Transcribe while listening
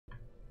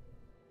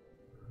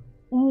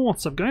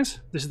What's up, guys?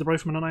 This is the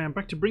Rifleman and I am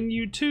back to bring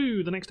you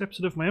to the next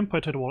episode of my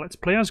Empire Total War Let's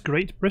Play as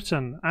Great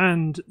Britain.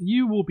 And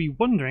you will be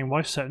wondering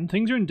why certain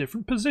things are in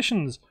different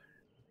positions.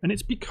 And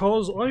it's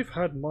because I've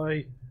had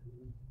my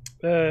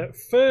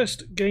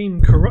first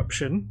game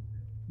corruption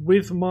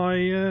with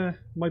my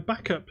my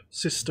backup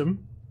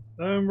system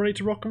ready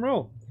to rock and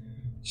roll.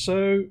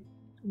 So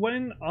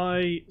when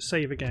I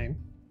save a game,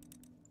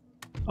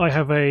 I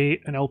have an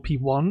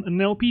LP1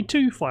 and an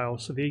LP2 file.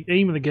 So the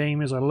aim of the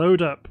game is I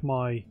load up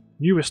my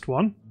newest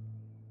one,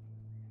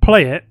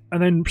 play it,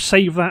 and then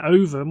save that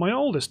over my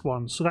oldest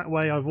one. So that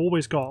way I've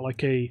always got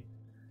like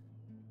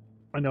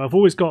I've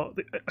always got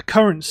a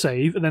current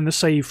save and then the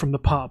save from the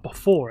part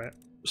before it.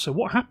 So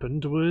what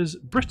happened was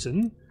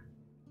Britain,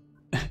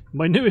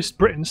 my newest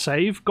Britain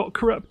save got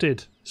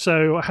corrupted.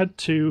 So I had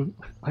to,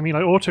 I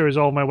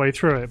auto-resolved my way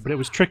through it, but it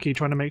was tricky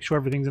trying to make sure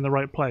everything's in the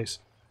right place.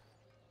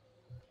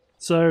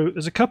 So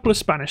there's a couple of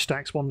Spanish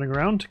stacks wandering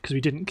around because we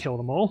didn't kill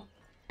them all.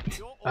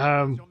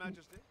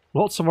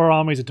 Lots of our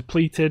armies are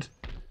depleted,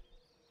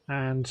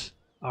 and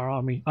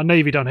our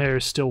navy down here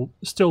is still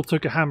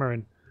took a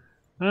hammering.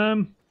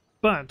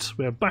 But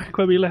we're back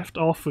where we left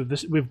off with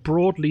this, with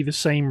broadly the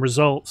same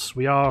results.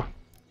 We've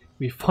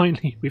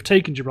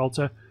taken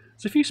Gibraltar.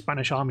 There's a few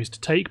Spanish armies to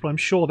take, but I'm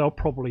sure they'll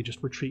probably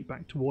just retreat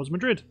back towards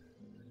Madrid.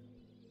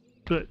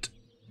 But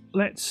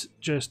let's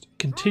just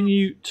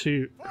continue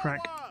to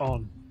crack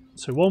on.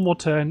 So one more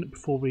turn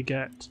before we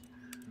get,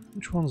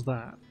 which one's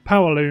that?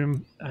 Power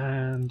loom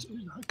and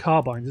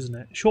carbines, isn't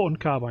it? Shortened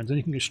carbines, and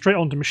you can go straight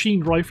on to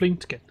machined rifling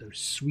to get those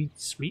sweet,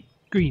 sweet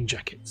green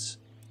jackets.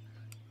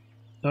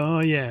 Oh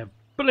yeah,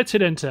 but let's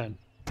hit end turn.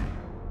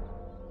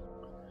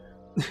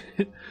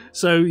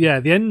 So yeah,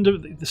 the end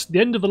of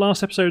the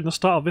last episode and the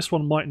start of this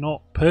one might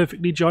not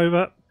perfectly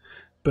drive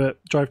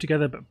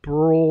together, but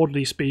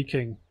broadly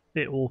speaking,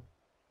 it will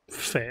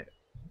fit.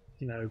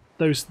 You know,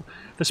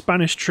 the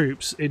Spanish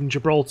troops in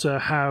Gibraltar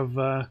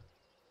have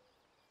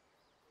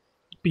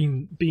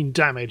been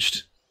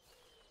damaged.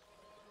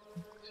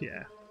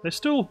 Yeah, they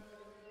still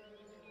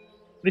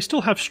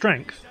have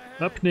strength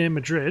up near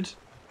Madrid,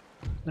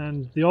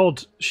 and the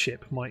odd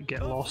ship might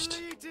get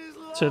lost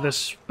to the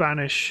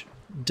Spanish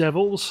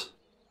devils.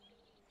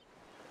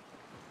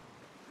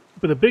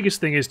 But the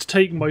biggest thing is to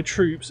take my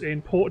troops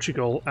in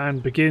Portugal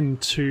and begin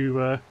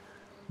to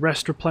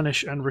rest,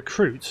 replenish, and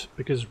recruit,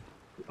 because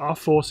our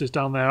forces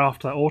down there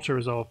after that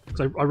auto-resolve,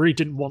 because I really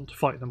didn't want to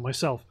fight them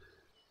myself.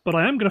 But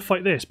I am going to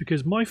fight this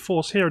because my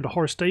force here under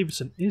Horace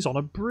Davidson is on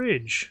a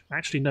bridge.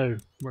 Actually, no,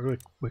 we're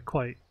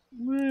quite...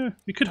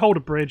 we could hold a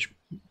bridge.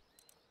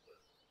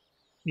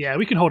 Yeah,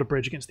 we can hold a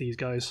bridge against these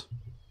guys.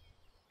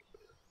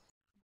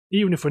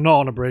 Even if we're not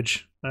on a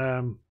bridge,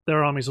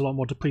 their army's a lot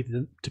more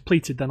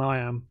depleted than I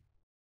am.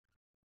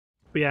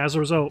 But yeah, as a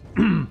result,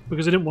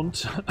 because I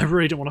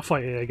really didn't want to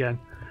fight it again,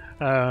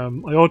 I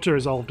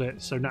auto-resolved it,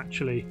 so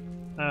naturally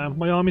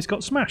my armies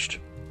got smashed.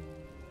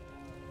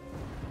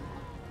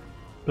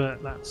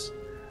 But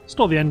it's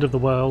not the end of the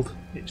world.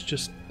 It's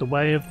just the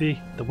way of the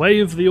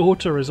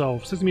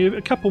auto-resolve. So there's gonna be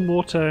a couple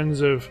more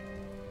turns of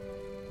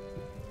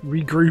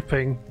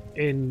regrouping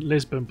in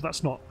Lisbon, but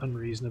that's not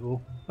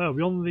unreasonable. Oh,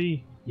 we're on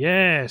the...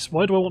 Yes!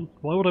 Why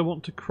would I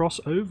want to cross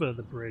over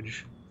the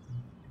bridge?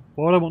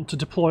 Why would I want to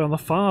deploy on the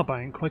far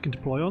bank when I can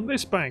deploy on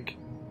this bank?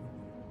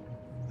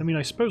 I mean,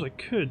 I suppose I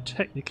could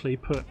technically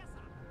put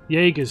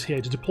Jaegers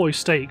here to deploy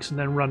stakes and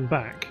then run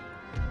back.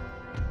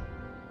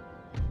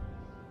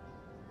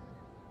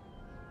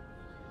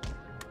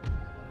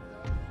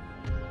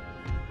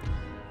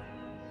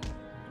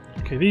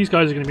 Okay, these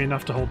guys are going to be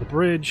enough to hold the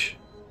bridge.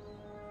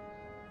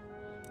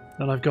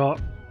 Then I've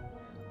got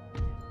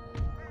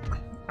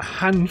a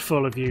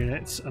handful of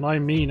units, and I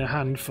mean a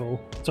handful,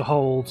 to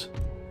hold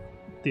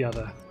the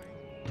other.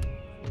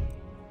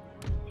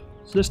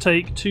 So let's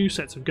take 2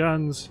 sets of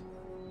guns.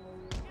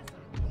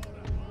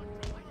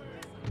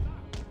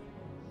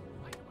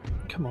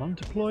 Come on,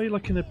 deploy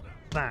like in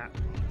that.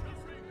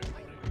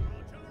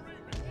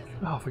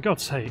 Oh, for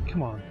God's sake,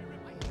 come on.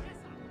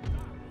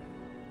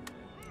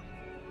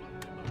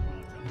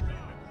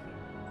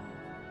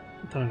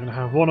 Then I'm going to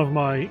have one of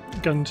my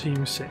gun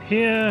teams sit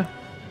here,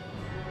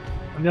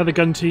 and the other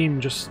gun team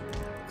just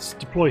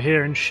deploy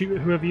here and shoot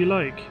at whoever you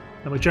like.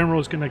 And my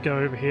general's going to go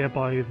over here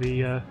by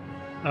the...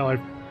 oh, I've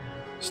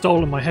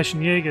stolen my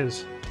Hessian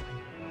Jaegers.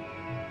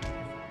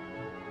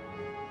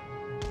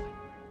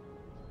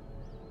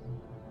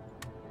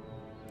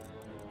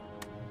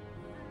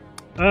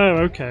 Oh,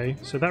 okay.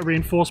 So that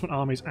reinforcement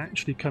army is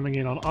actually coming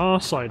in on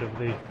our side of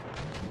the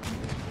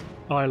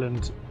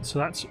island. So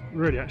that's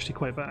really actually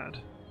quite bad.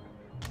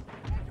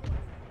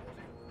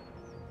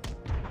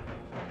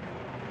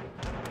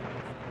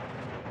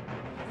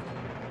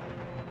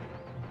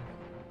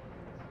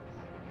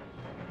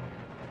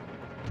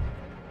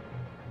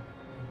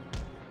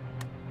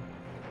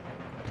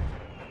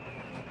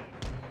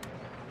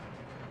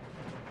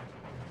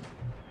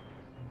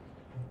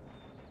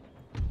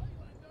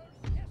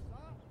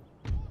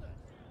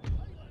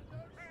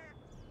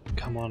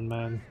 Come on,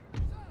 man.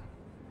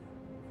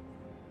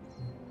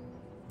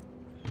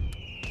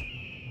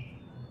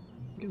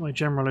 my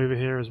general over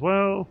here as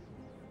well.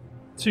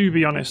 To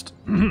be honest,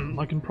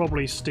 I can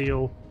probably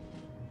steal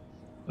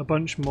a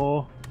bunch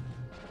more.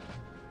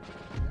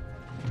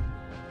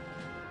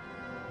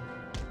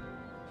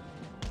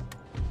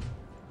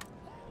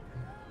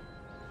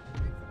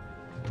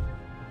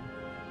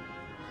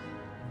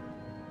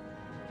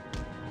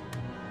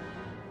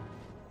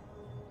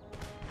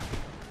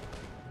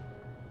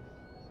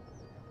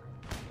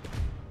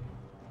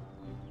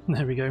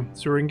 There we go.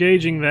 So we're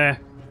engaging their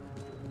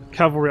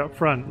cavalry up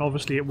front.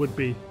 Obviously it would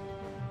be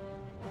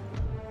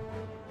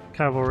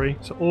cavalry.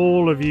 So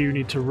all of you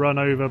need to run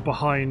over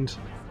behind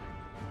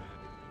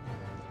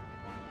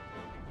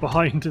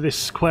this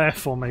square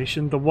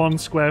formation. The one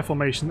square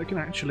formation that can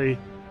actually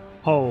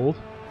hold.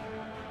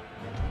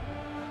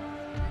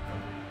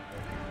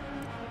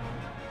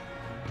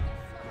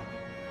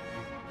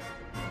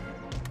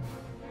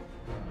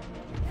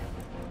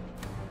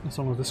 As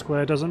long as the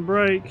square doesn't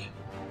break.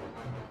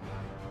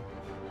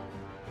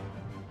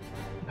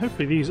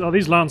 Hopefully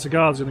these Lancer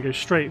Guards are going to go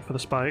straight for the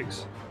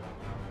spikes.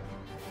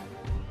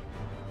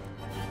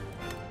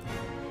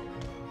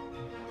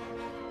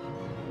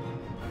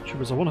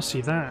 Troopers, I want to see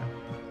that.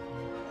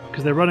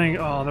 Because they're running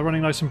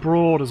nice and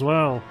broad as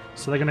well.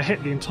 So they're going to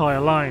hit the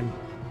entire line.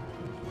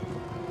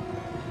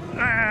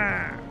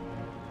 Ah!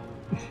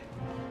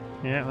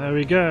 Yeah, there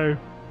we go.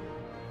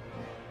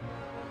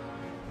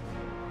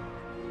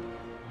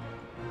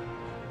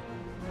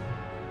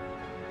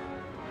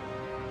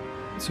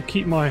 So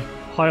keep my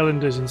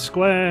Highlanders in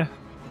square.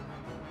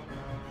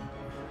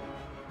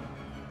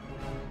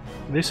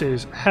 This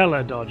is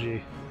hella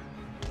dodgy.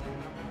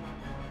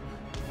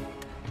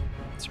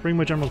 Let's bring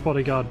my general's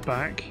bodyguard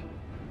back.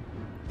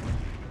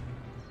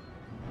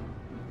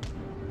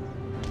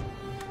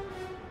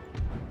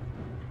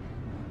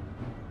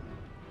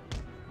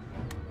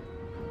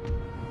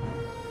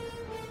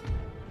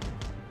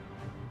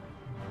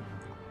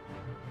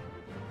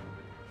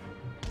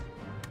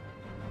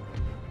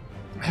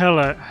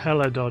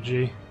 Hella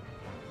dodgy.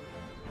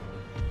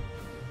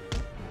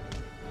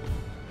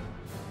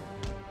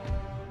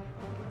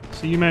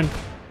 So you men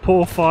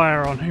pour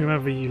fire on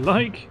whomever you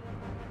like.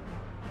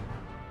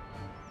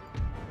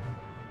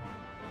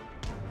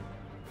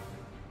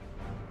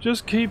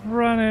 Just keep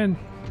running.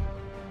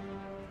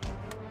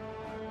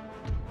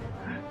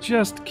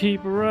 Just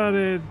keep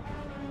running.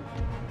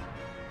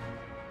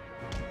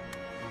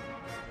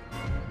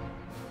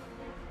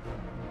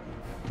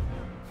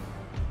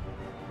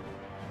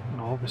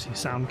 Obviously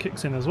sound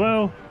kicks in as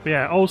well. But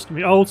yeah,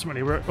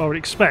 ultimately I would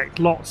expect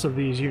lots of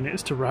these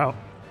units to rout.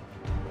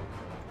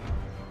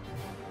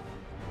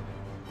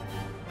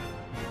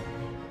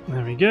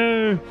 There we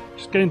go.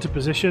 Just get into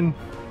position.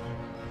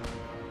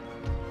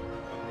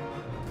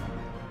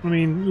 I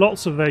mean,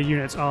 lots of their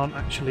units aren't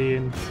actually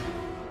in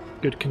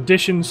good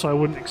condition, so I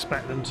wouldn't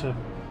expect them to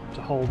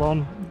hold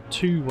on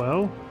too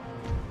well.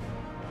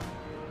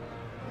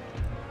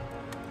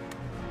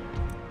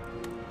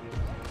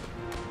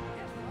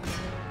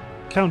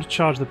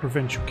 Countercharge the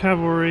provincial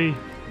cavalry.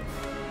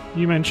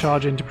 You men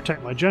charge in to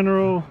protect my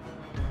general.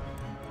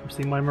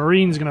 Obviously my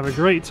marines are going to have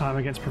a great time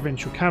against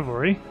provincial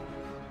cavalry.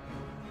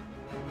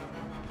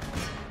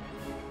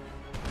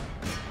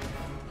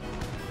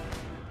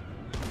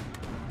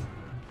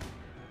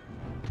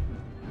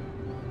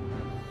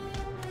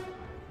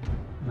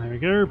 There we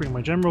go, bring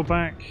my general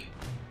back.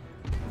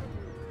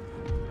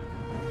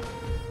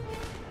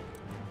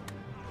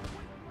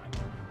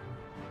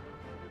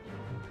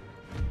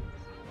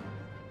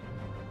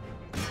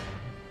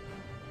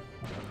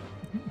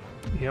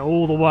 Yeah,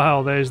 all the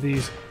while there's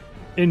these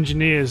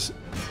engineers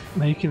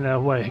making their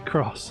way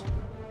across.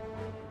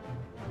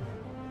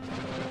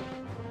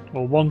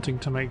 Or wanting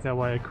to make their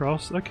way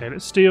across. Okay,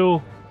 let's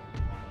steal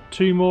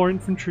 2 more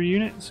infantry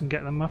units and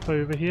get them up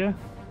over here.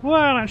 Well,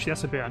 actually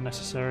that's a bit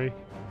unnecessary.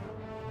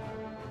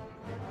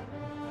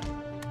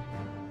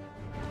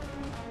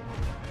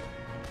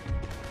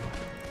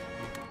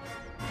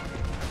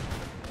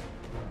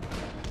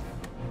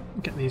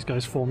 Get these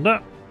guys formed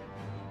up.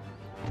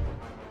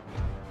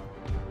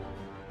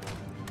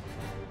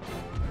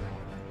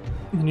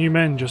 And you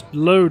men just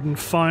load and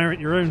fire at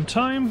your own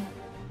time.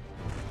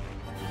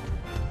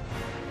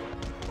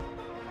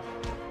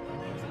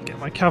 Get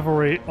my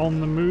cavalry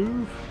on the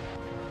move.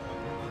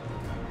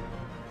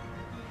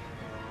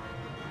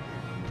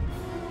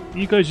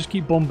 You guys just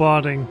keep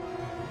bombarding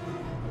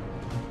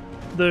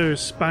those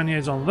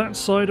Spaniards on that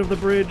side of the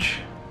bridge.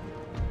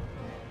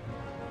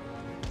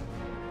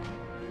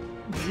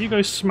 You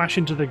guys smash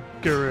into the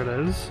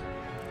guerrillas.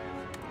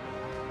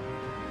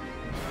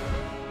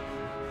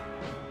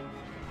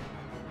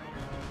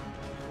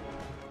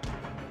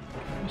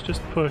 Let's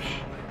just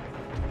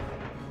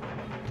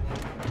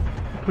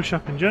push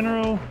up in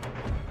general.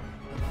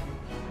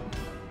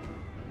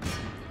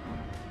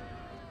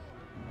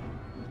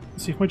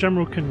 Let's see if my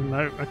general can...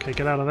 No, okay,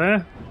 get out of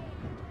there.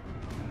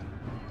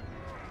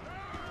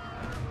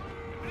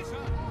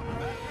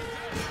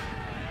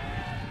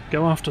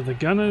 Go after the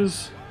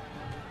gunners.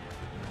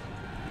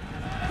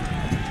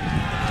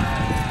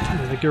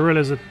 The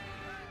guerrillas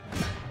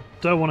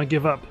don't want to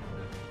give up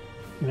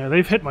You know,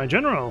 they've hit my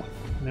general.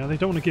 You know, they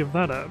don't want to give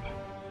that up.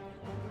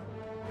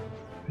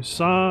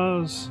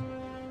 Hussars,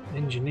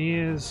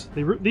 engineers.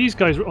 These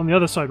guys on the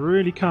other side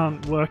really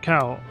can't work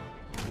out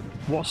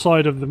what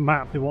side of the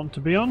map they want to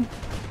be on.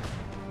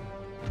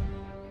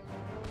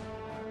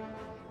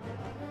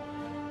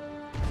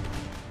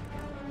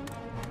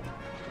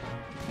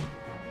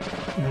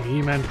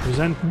 You men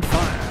present and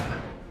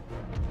fire.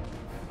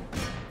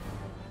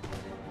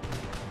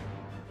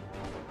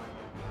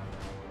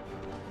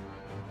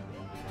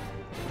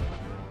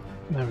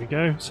 There we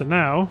go. So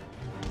now,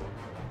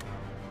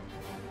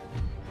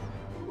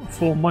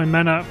 form my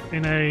men up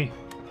in a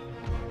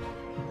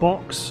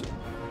box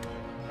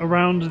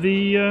around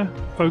the,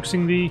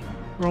 focusing the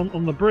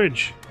on the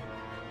bridge.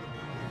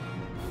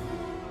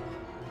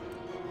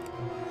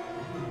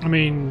 I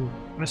mean,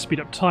 let's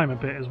speed up time a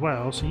bit as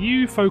well. So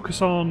you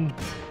focus on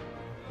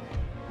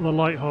the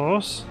light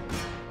horse.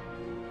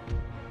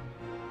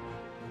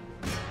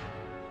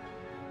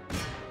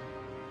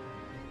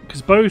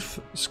 Because both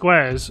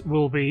squares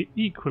will be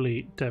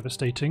equally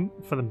devastating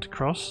for them to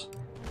cross.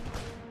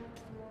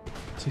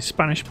 So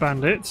Spanish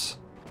bandits.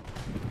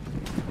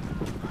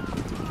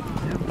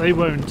 Yeah, they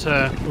won't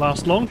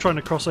last long trying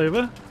to cross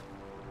over.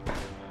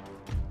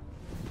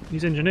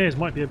 These engineers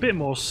might be a bit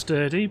more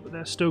sturdy, but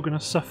they're still going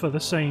to suffer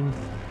the same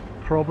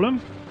problem.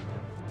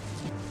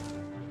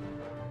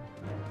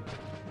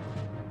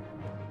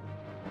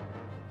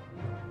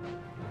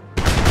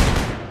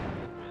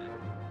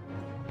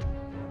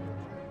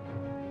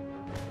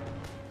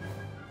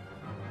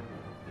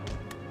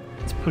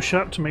 Let's push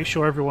up to make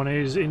sure everyone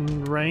is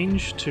in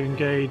range to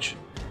engage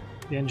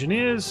the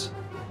engineers.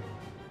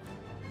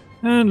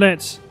 And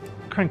let's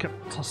crank up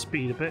the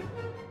speed a bit,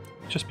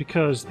 just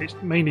because it's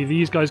mainly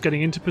these guys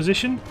getting into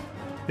position.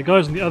 The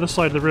guys on the other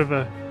side of the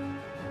river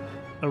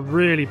are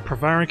really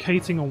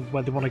prevaricating on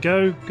where they want to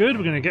go. Good,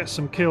 we're going to get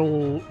some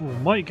kill, or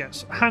might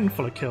get a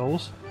handful of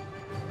kills.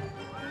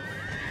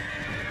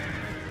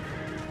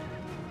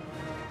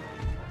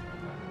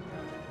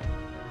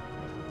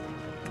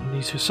 And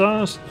these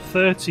hussars,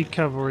 30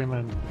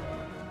 cavalrymen.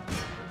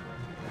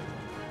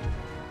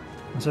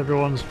 As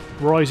everyone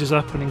rises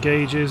up and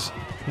engages.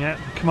 Yeah,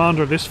 the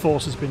commander of this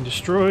force has been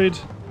destroyed.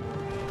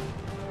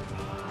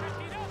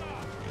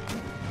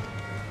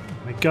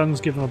 My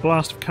guns give them a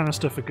blast of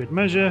canister for good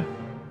measure.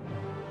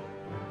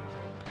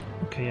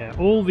 Okay, yeah,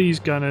 all these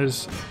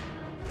gunners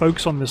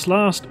focus on this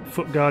last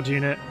foot guard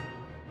unit,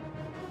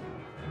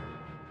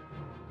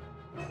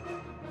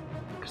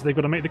 because they've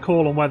got to make the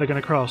call on where they're going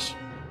to cross.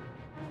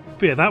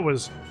 But yeah, that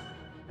was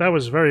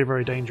very,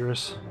 very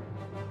dangerous.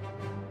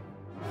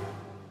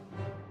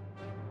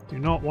 Do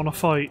not want to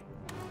fight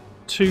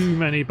too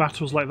many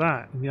battles like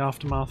that in the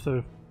aftermath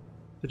of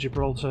the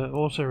Gibraltar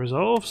auto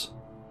resolves.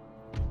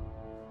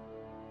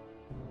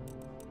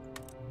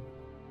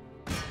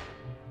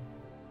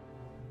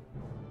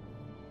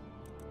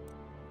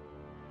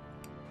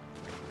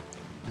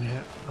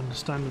 Yeah,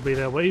 understandably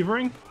they're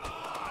wavering.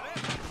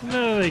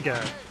 There they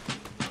go.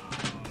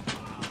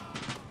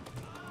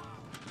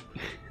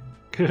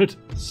 Good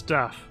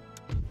stuff.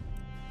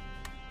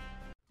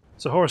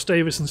 So Horace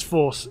Davison's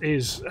force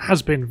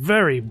has been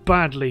very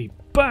badly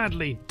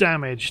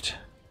damaged.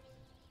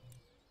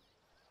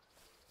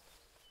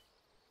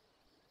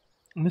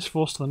 And this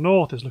force to the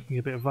north is looking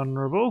a bit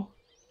vulnerable.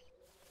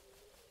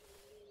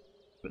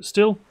 But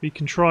still, we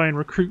can try and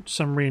recruit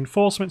some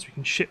reinforcements. We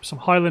can ship some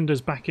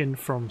Highlanders back in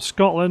from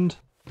Scotland.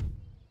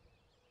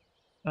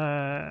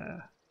 No.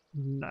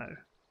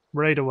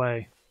 Raid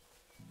away.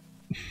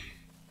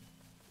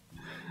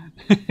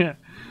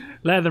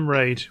 Let them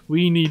raid.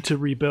 We need to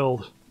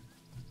rebuild.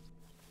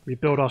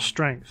 Rebuild our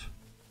strength.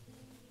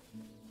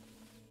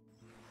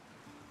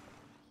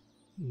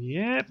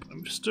 Yep,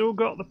 I've still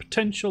got the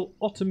potential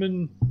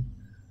Ottoman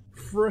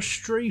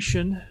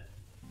frustration.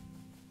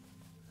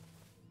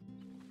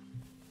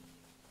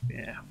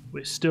 Yeah,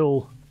 we're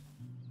still...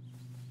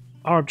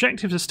 Our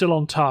objectives are still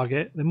on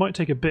target. They might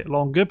take a bit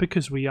longer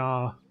because we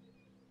are...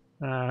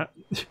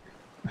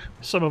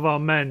 some of our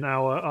men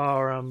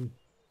are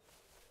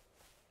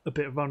a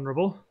bit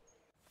vulnerable.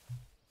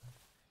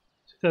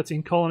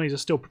 13 colonies are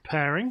still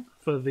preparing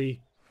for the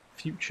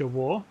future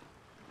war.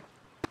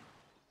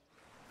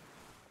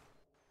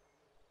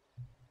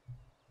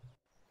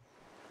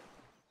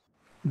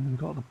 And we've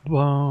got the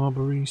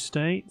Barbary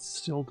states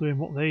still doing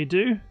what they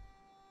do.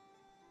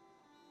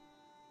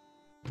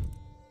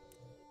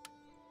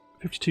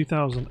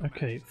 52,000.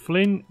 Okay,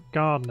 Flynn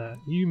Gardner,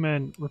 you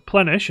men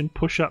replenish and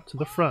push up to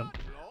the front.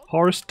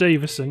 Horace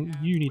Davison,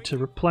 you need to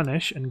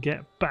replenish and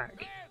get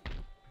back.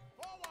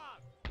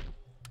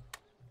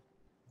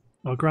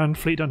 Our Grand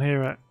Fleet down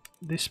here at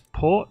this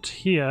port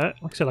here.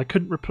 Like I said, I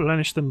couldn't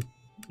replenish them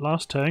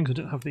last turn because I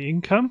didn't have the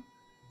income.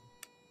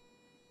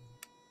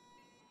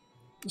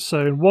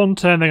 So in one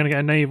turn they're going to get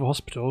a naval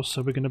hospital,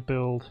 so we're going to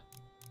build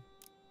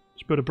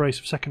a brace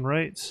of second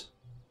rates.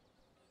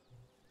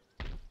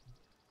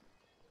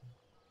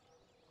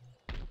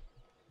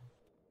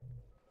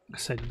 Like I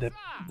said,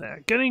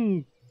 they're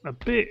getting a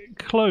bit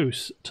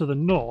close to the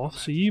north,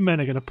 so you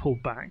men are going to pull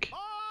back.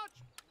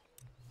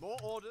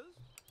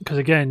 Because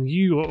again,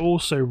 you are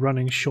also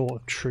running short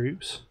of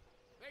troops.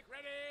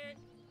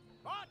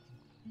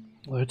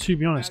 Although, to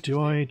be honest, do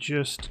I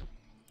just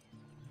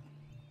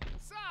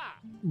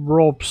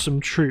rob some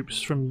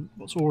troops from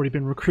what's already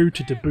been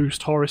recruited to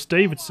boost Horace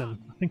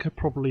Davidson? I think I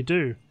probably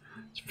do.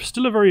 It's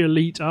still a very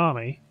elite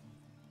army.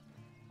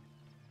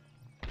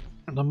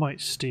 And I might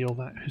steal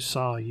that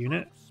Hussar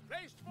unit.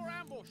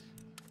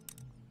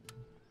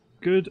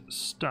 Good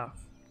stuff.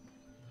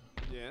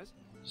 Yes.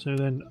 So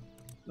then,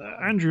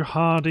 Andrew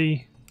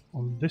Hardy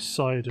on this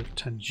side of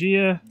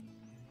Tangier.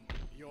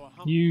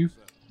 You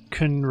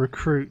can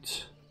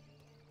recruit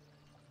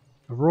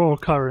a Royal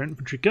Cairo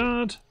Infantry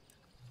Guard,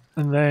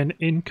 and then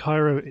in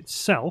Cairo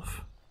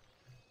itself,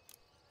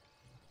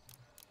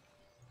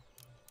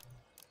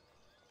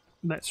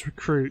 let's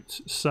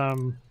recruit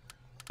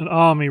an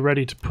army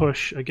ready to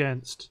push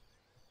against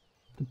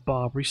the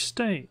Barbary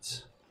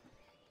States.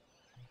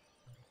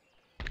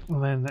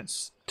 And then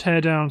let's tear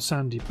down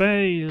Sandy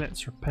Bay,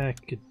 let's repair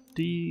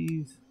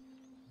Cadiz.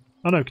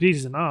 Oh no, Cadiz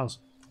isn't ours,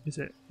 is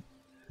it?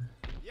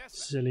 Yes,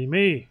 Silly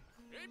me.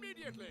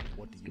 immediately.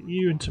 Get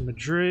you into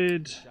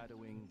Madrid.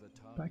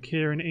 Back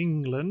here in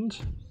England.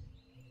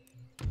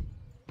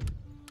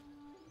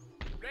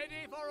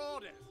 Ready for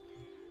orders.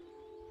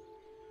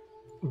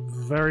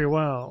 Very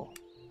well.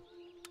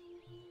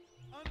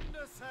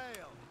 Under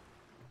sail.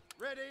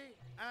 Ready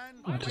and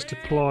I'll just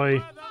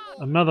deploy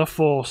another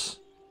force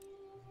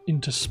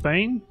into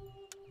Spain.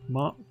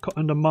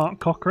 Under Mark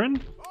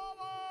Cochrane. forward.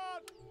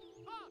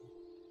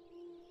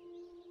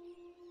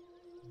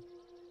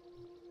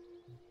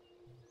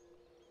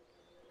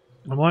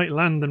 I might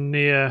land them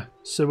near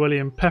Sir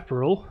William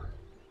Pepperell.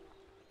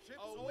 Ships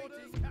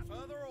awaiting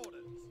further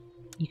orders.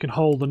 You can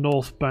hold the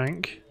north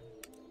bank.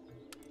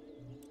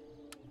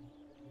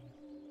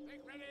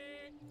 Make ready.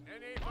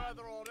 Any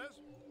further orders?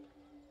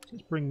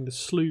 Let's bring the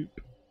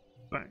sloop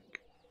back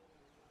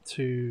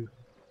to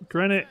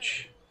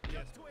Greenwich.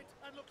 Yes. To it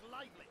and look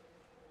lively.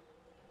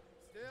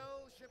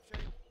 Still ship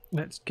shape.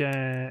 Let's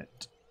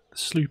get the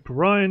sloop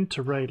Orion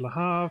to raid Le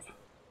Havre.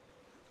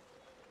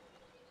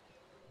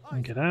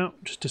 And get out.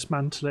 Just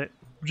dismantle it.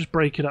 Just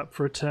break it up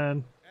for a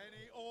turn.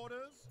 Any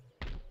orders?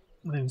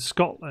 And in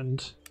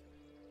Scotland,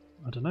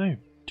 I don't know.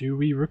 Do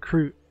we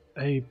recruit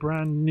a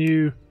brand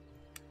new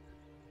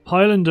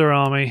Highlander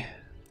army?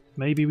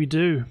 Maybe we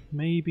do.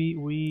 Maybe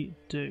we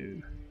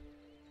do.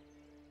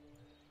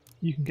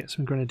 You can get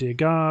some Grenadier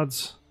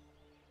Guards.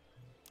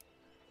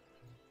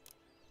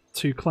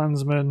 2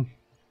 Clansmen.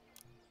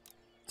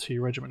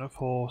 2 Regiment of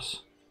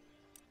Horse.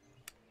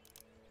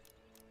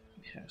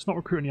 Yeah, it's not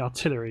recruiting the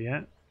artillery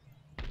yet.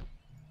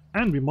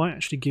 And we might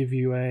actually give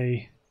you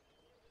a...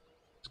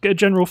 Let's get a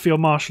General Field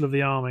Marshal of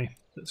the Army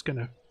that's going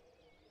to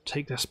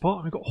take their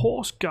spot. We've got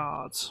Horse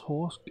Guards.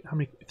 How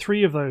many?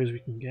 3 of those we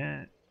can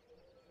get.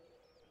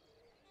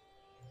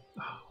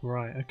 Oh,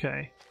 right,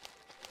 okay.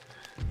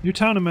 New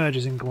town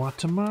emerges in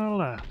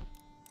Guatemala.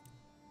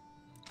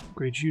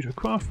 Upgrade you to a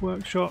craft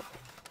workshop.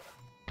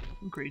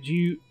 Upgrade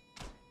you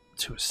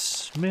to a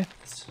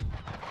smith.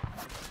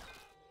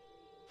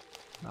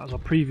 That was our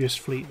previous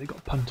fleet that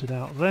got punted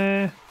out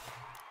there.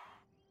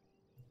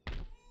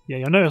 Yeah,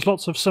 you'll notice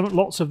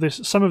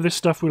some of this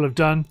stuff we'll have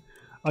done.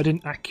 I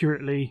didn't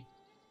accurately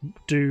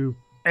do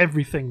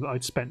everything that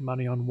I'd spent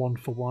money on one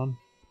for one.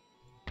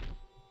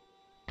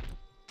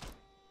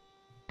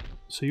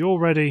 So you're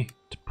ready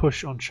to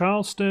push on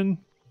Charleston.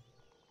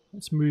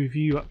 Let's move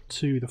you up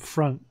to the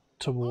front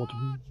toward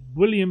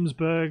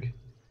Williamsburg.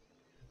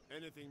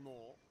 Anything more?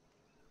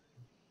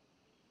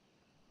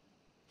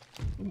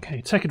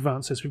 Okay, tech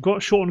advances. We've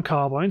got shortened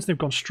carbines. They've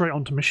gone straight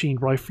onto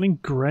machined rifling.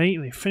 Great.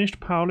 They've finished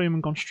powerloom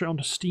and gone straight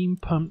onto steam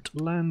pumped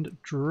land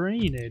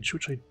drainage,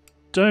 which I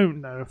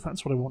don't know if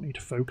that's what I want you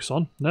to focus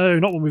on. No,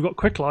 not when we've got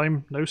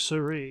quicklime. No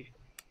siree.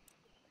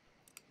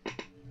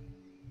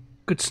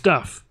 Good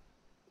stuff.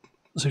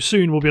 So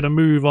soon we'll be able to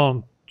move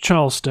on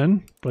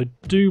Charleston, but I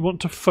do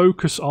want to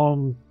focus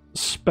on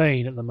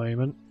Spain at the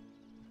moment.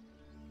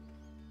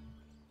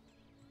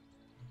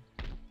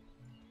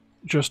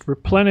 Just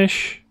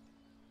replenish,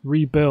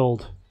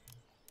 rebuild.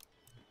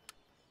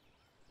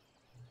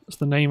 That's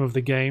the name of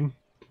the game.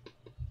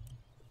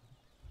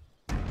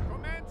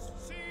 Commence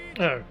siege.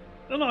 Oh,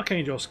 an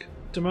Archangiosk.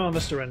 Demand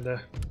the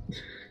surrender.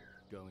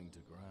 Going to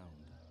ground.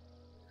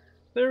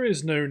 There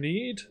is no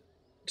need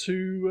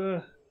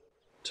to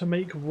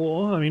make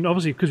war. I mean,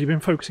 obviously, because we've been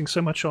focusing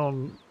so much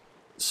on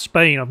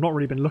Spain, I've not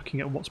really been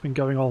looking at what's been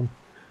going on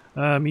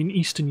in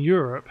Eastern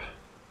Europe.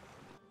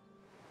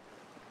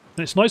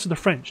 And it's nice of the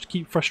French to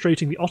keep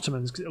frustrating the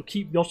Ottomans, because it'll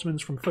keep the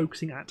Ottomans from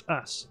focusing at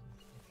us.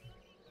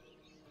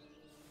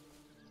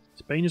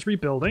 Spain is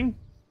rebuilding.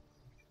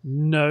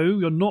 No,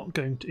 you're not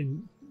going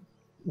to...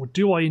 Or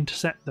do I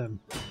intercept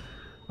them?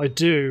 I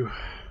do.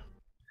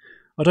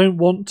 I don't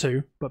want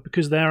to, but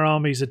because their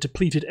armies are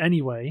depleted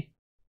anyway,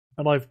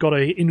 and I've got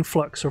an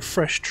influx of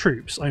fresh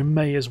troops, I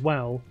may as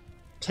well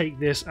take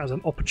this as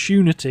an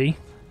opportunity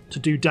to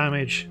do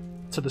damage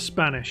to the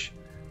Spanish,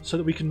 so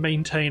that we can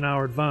maintain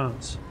our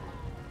advance.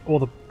 Or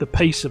the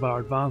pace of our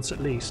advance, at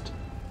least.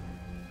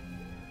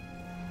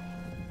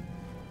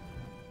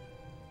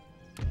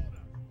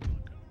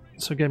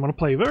 So again, I want to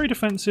play very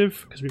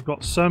defensive because we've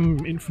got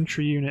some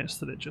infantry units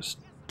that are just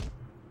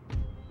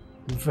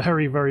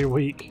very, very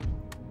weak.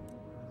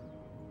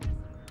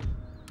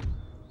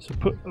 So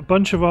put a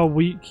bunch of our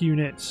weak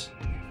units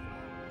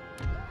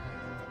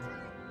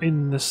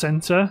in the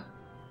centre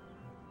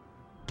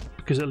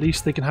because at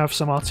least they can have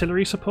some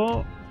artillery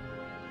support.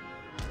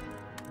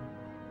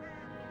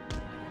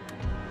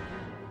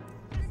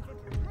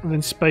 And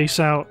then space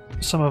out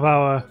some of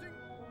our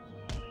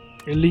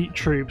elite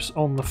troops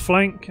on the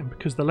flank, and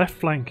because the left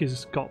flank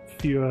has got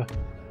fewer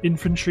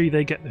infantry,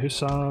 they get the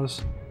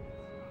hussars.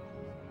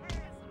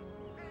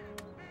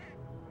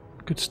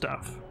 Good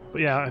stuff. But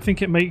yeah, I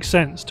think it makes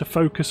sense to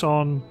focus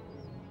on...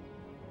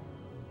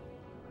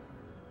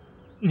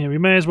 You know, we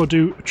may as well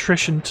do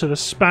attrition to the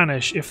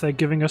Spanish if they're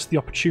giving us the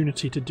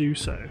opportunity to do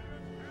so.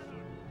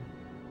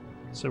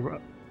 So we're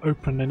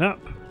opening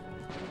up,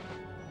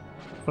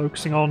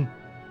 focusing on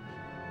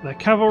their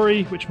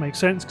cavalry, which makes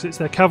sense because it's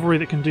their cavalry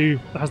that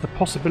has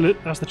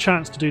the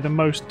chance to do the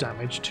most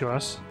damage to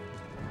us.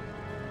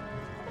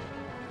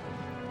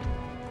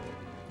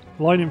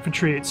 Line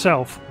infantry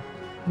itself,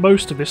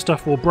 most of this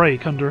stuff will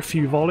break under a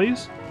few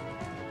volleys.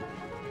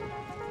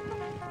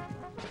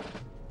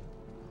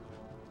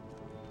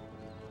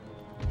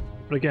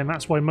 But again,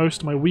 that's why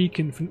most of my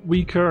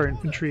weaker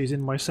infantry is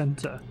in my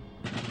centre,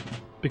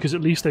 because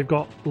at least they've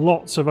got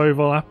lots of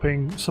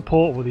overlapping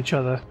support with each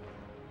other.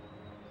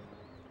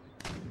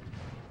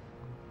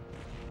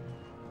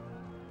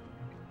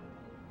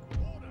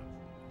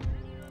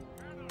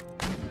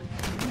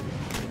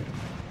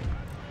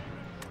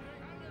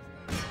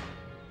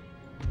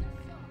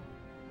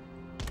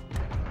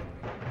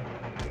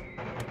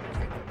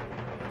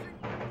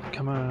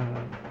 Come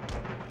on.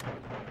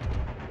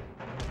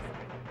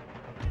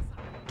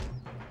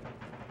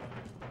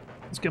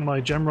 Let's get my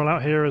general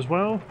out here as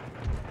well.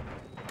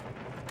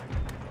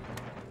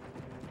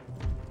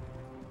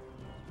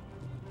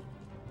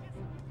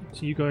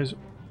 So you guys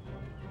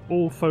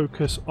all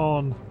focus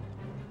on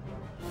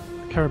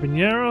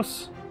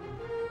Carabineros.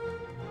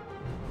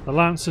 The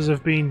Lancers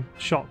have been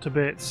shot to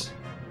bits.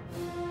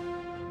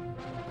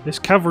 This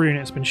cavalry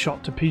unit's been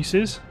shot to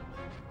pieces.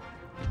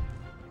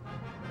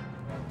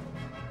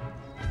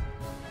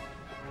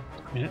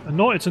 I mean,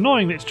 it's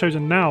annoying that it's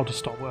chosen now to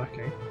stop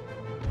working.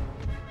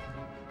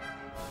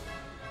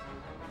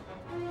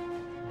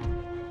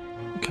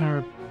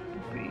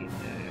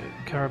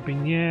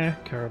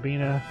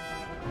 Carabiner.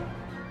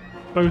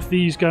 Both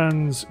these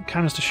guns,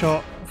 canister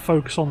shot,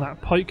 focus on that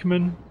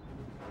pikeman.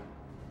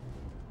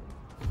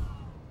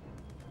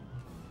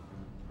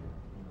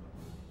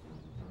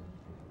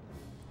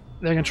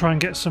 They're going to try and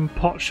get some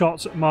pot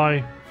shots at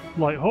my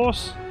light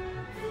horse.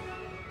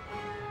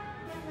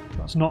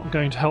 That's not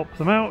going to help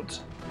them out.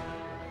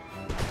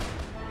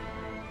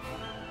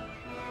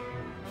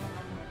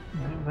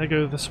 There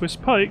go the Swiss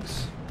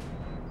pikes.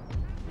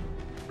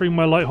 Bring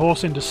my light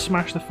horse in to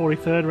smash the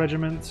 43rd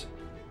Regiment.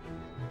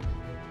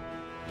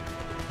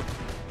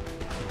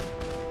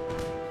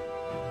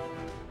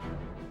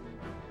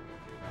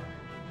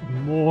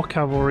 More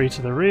cavalry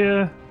to the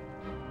rear.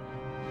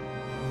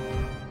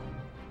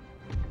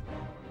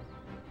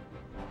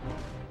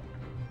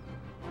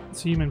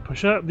 Seamen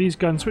push up. These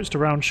guns switch to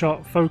round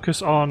shot.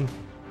 Focus on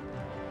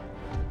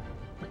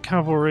the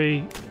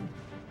cavalry.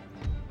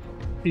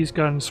 These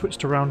guns switch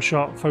to round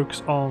shot.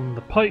 Focus on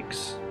the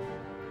pikes.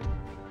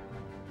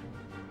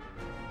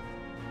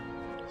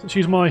 Let's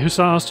use my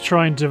hussars to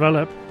try and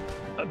develop,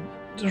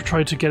 to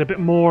try to get a bit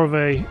more of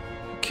a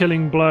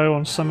killing blow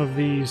on some of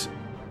these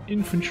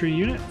infantry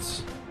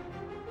units.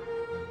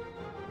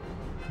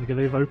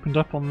 They've opened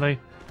up on the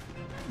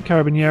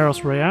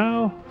Carabineros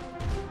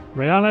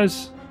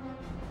Reales.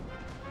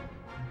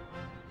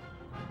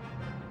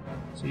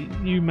 So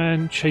you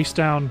men chase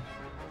down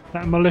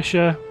that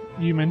militia,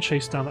 you men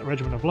chase down that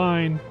regiment of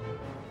line.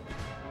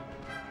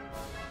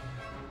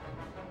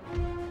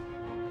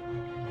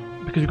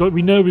 Because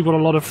we know we've got a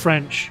lot of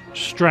French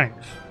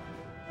strength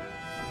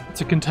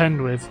to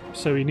contend with,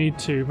 so we need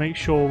to make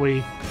sure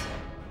we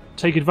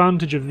take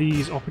advantage of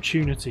these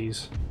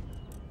opportunities.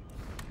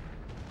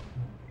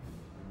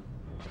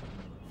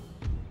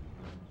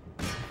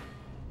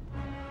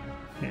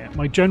 Yeah,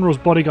 my general's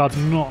bodyguard's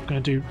not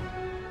going to do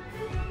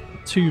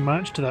too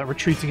much to that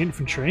retreating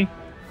infantry.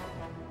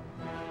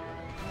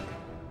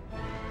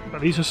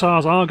 But these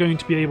hussars are going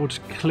to be able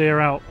to clear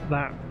out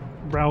that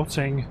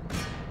routing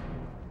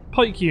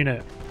pike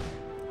unit.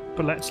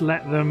 But let's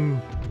let them...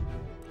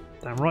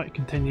 Damn right,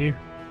 continue.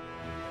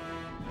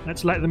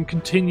 Let's let them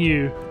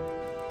continue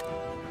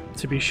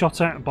to be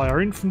shot at by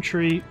our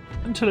infantry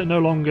until it no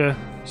longer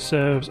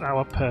serves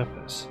our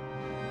purpose.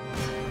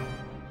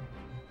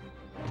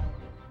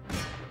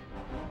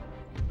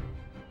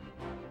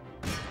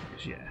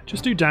 Yeah,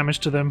 just do damage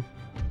to them.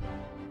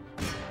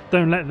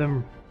 Don't let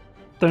them...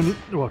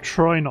 Well,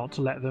 try not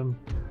to let them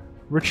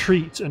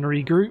retreat and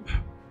regroup.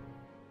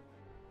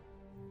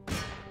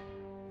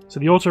 So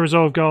the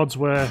auto-resolve guards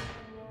were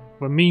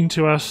mean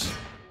to us,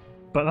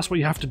 but that's what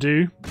you have to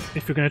do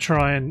if you're going to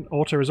try and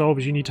auto-resolve,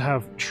 is you need to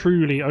have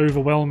truly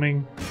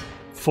overwhelming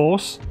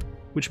force.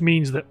 which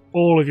means that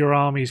all of your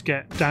armies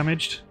get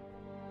damaged.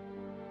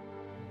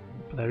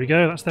 But there we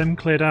go, that's them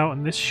cleared out,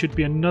 and this should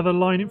be another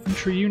line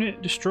infantry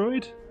unit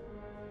destroyed.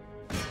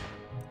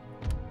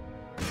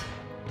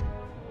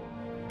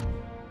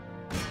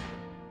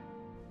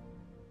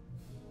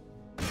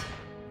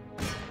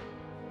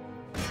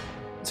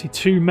 See,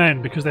 2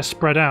 men, because they're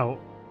spread out.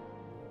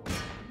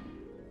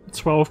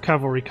 12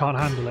 cavalry can't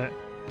handle it.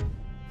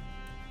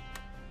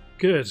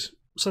 Good.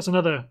 So that's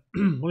another,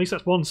 well, at least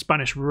that's one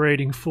Spanish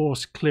raiding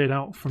force cleared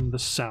out from the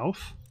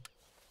south.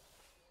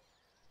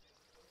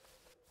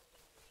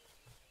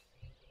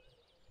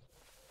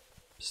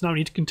 So now we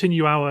need to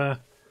continue our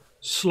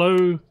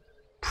slow,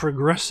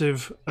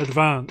 progressive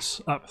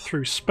advance up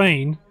through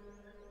Spain.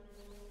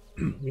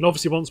 And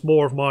obviously once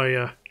more of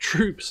my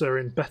troops are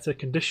in better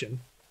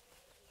condition.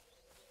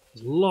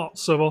 There's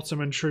lots of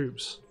Ottoman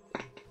troops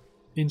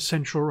in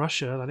central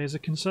Russia. That is a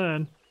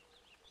concern.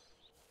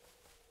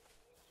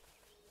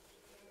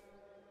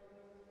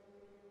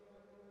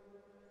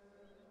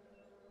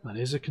 That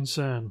is a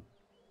concern.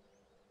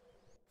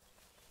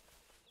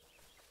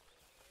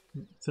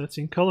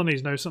 13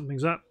 colonies know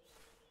something's up.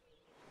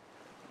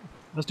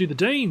 Let's do the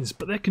Danes,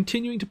 but they're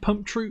continuing to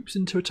pump troops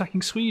into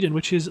attacking Sweden,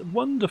 which is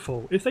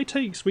wonderful. If they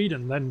take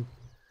Sweden, then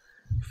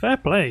fair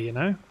play, you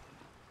know.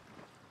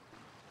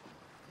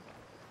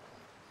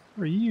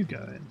 Where are you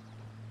going?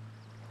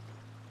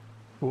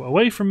 Oh,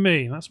 away from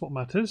me, that's what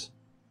matters.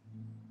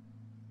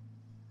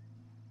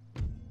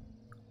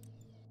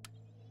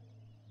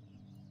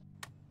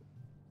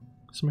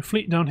 So my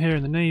fleet down here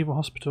in the naval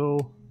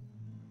hospital.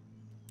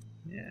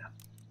 Yeah,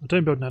 I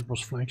don't build an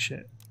admiral's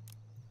flagship.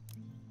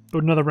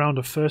 Build another round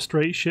of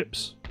first-rate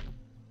ships.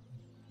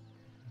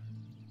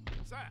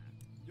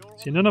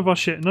 See, none of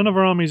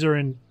our armies are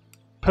in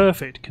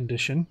perfect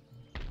condition,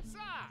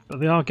 but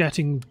they are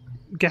getting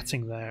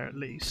there at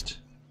least.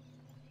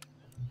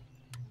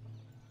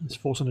 Let's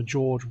force on a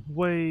George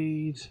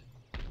Wade.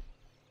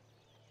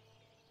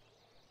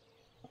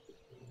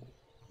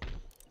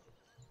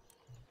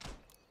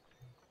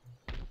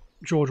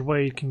 George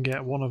Wade can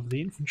get one of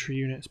the infantry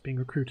units being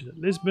recruited at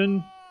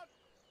Lisbon.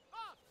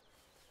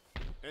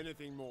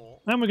 Anything more?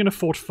 And we're going to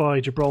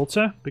fortify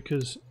Gibraltar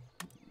because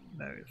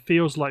it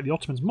feels like the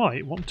Ottomans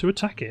might want to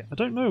attack it. I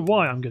don't know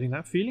why I'm getting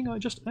that feeling, I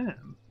just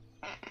am.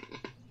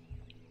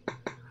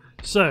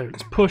 So,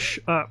 let's push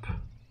up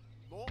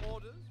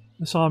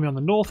this army on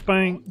the north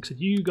bank. So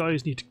you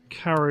guys need to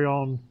carry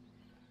on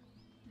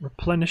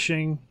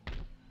replenishing.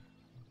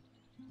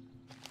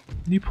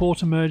 New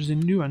port emerges in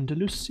New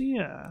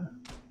Andalusia.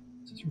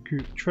 Let's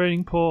recruit a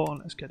trading port and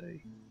let's get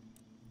a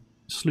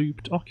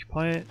sloop to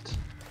occupy it.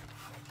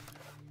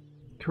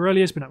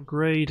 Karelia has been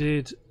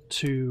upgraded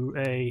to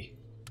a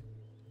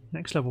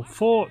next level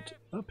fort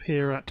up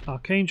here at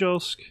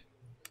Arkhangelsk.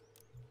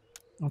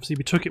 Obviously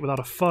we took it without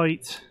a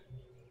fight.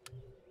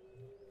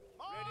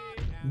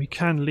 We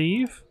can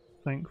leave,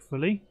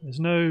 thankfully.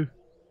 There's no...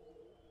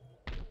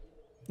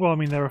 Well, I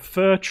mean, there are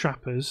fur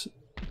trappers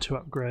to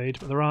upgrade,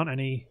 but there aren't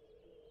any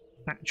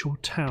actual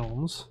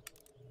towns.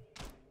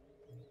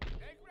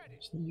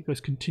 So you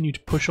guys continue to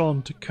push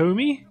on to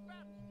Komi.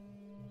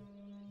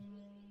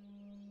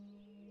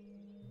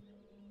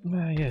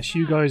 Yes,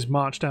 you guys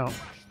marched out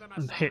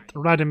and hit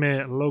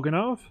Radomir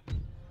Loganov.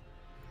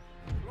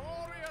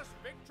 Glorious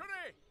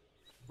victory!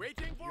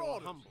 Waiting for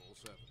orders.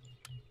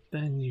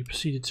 Then you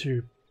proceeded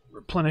to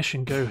replenish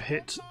and go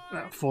hit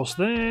that force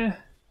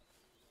there.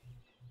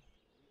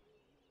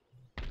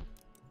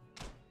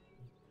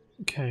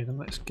 Okay, then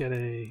let's get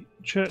a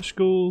church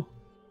school.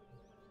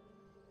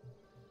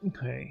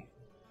 Okay.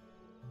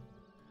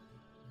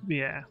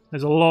 Yeah,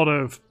 there's an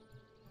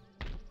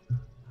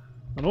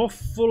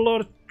awful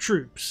lot of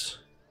troops.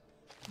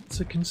 It's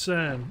a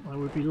concern. I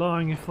would be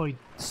lying if I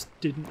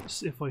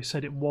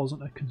said it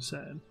wasn't a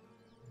concern.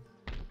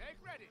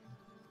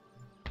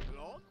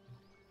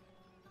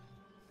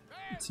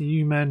 So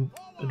you men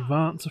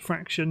advance a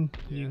fraction,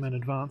 you men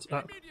advance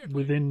up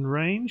within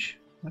range.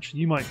 Actually,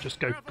 you might just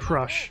go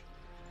crush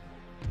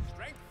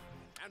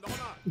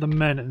the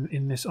men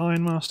in this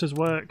Ironmaster's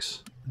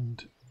works,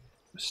 and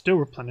still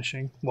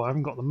replenishing. Well, I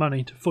haven't got the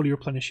money to fully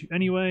replenish you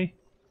anyway.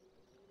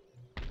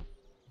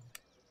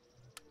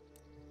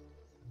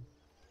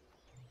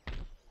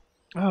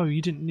 Oh,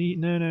 you didn't need...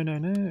 No,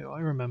 I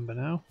remember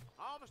now.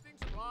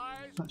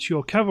 That's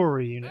your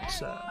cavalry unit,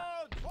 sir.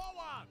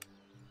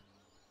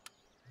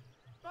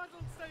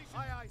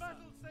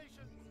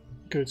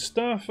 Good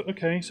stuff.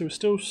 Okay, so we're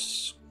still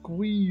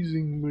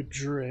squeezing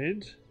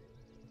Madrid.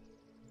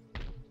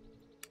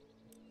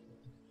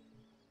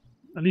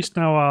 At least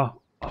now our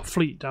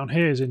fleet down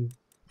here is in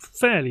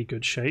fairly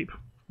good shape.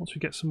 Once we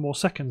get some more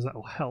seconds, that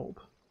will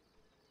help.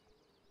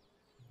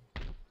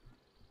 But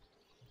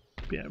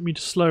yeah, we need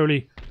to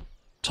slowly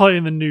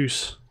tighten the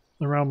noose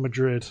around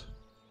Madrid.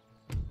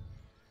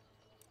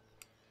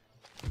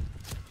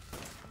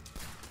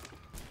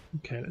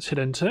 Okay, let's hit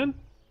end turn.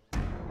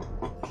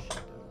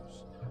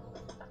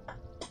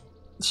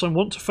 So I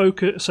want to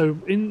focus. So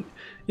in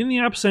the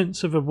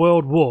absence of a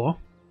world war,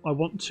 I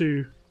want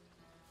to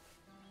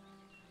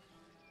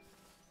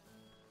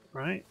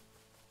Right.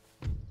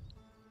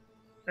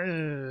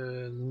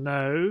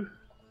 No.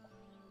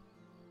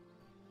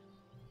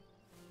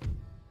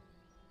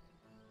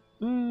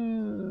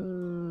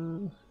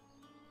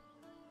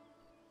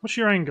 What's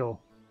your angle?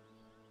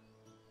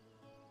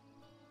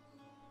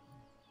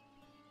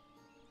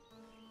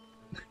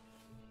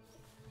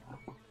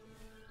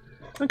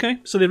 Okay,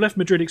 so they've left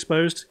Madrid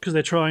exposed because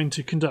they're trying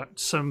to conduct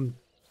some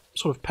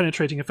sort of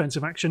penetrating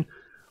offensive action.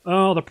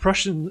 Oh, the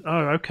Prussians...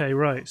 Oh, okay,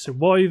 right. So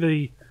why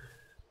the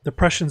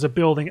Prussians are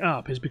building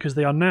up is because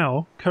they are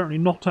now currently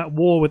not at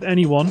war with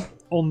anyone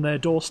on their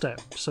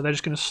doorstep. So they're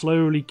just going to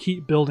slowly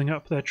keep building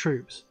up their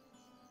troops.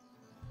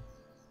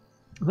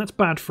 And that's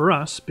bad for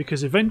us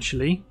because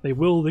eventually they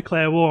will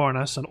declare war on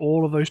us and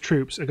all of those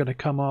troops are going to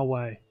come our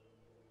way.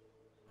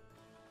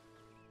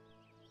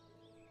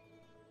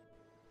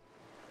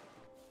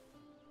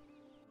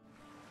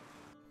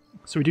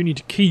 So we do need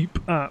to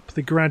keep up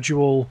the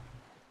gradual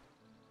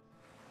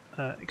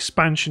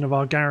expansion of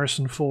our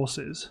garrison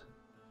forces.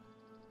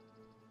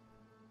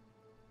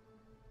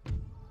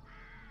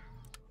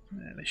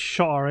 Yeah, they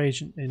shot our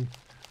agent in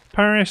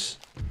Paris.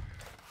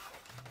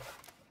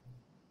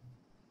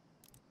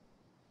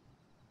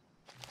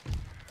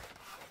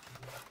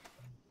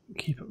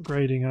 Keep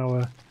upgrading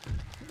our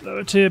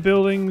lower tier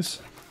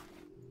buildings.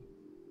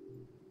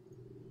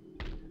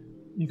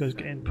 You guys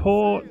get in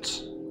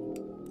port.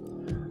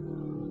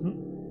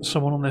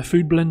 Someone on their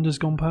food blender's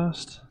gone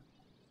past.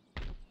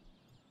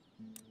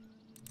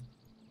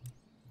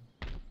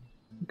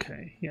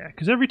 Okay, yeah,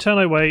 because every turn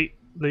I wait,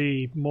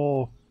 the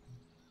more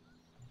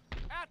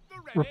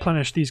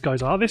replenished these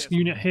guys are. This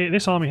unit here,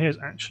 this army here is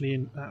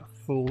actually at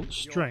full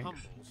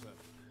strength.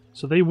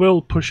 So they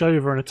will push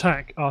over and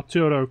attack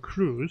Arturo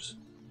Cruz.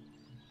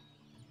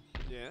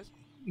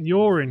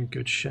 You're in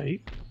good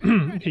shape.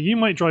 Okay, you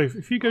might drive.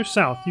 If you go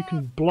south, you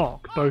can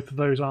block both of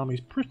those armies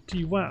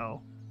pretty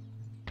well.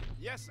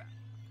 Yes, sir.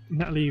 And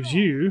that leaves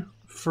you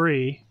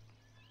free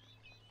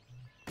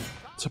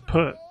to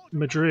put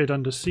Madrid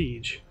under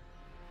siege.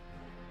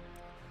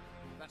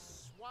 The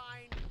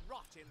swine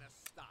rot in the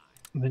sty.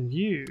 And then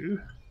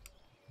you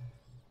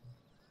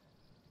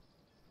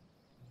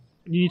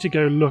need to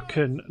go look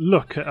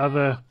at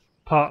other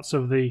parts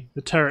of the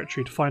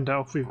territory to find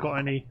out if we've got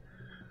any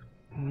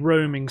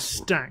roaming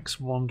stacks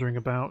wandering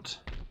about.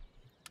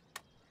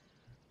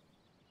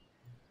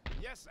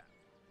 Yes, sir.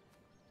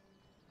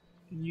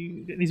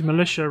 You get these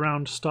militia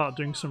around to start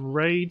doing some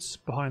raids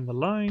behind the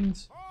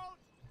lines.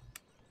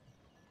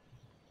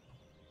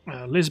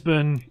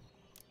 Lisbon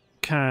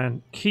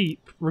can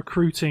keep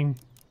recruiting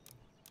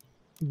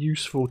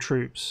useful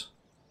troops.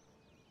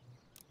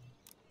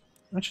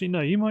 Actually, no,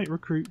 you might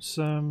recruit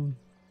some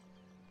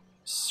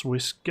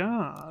Swiss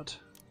Guard.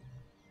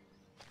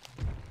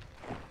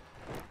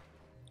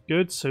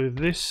 Good, so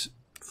this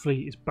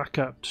fleet is back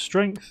up to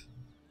strength.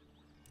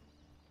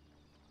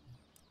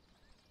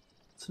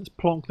 So let's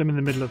plonk them in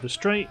the middle of the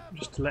strait,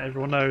 just to let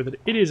everyone know that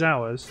it is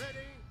ours. Ready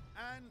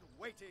and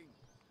waiting.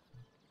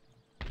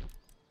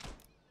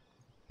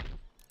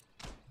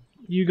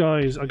 You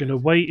guys are going to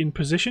wait in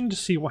position to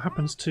see what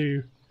happens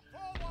to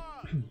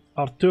Forward.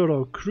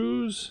 Arturo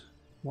Cruz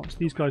once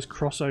these guys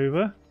cross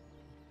over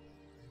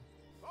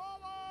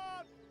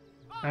Forward.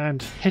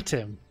 and hit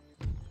him.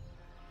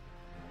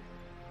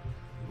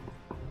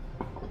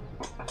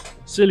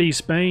 Silly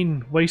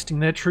Spain, wasting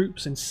their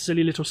troops in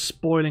silly little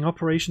spoiling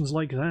operations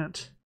like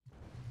that.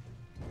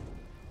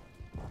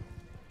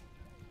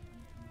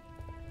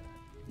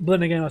 But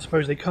then again, I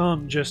suppose they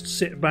can't just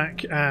sit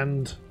back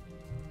and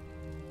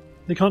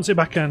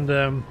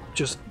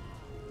just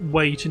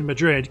wait in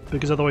Madrid,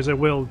 because otherwise they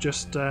will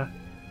just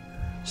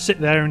sit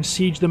there and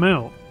siege them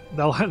out.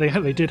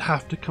 They did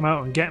have to come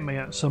out and get me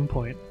at some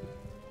point.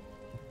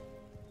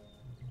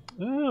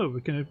 Oh,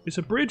 it's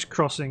a bridge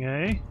crossing,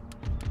 eh?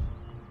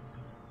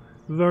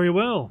 Very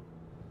well.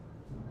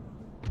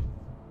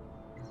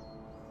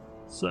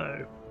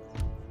 So,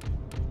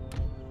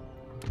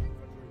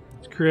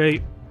 let's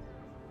create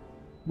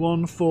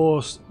one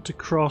force to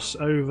cross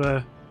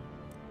over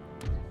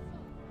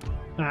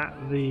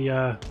at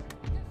the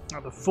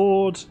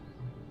ford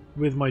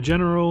with my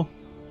general,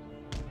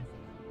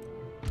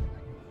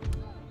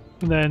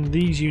 and then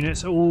these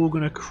units are all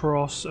going to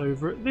cross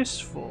over at this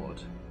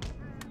ford.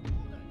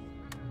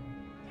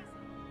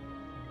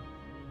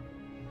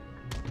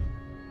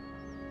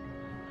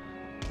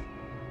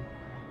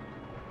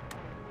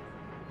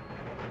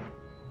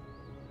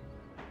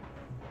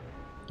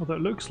 Although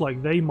it looks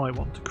like they might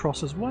want to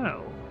cross as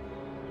well.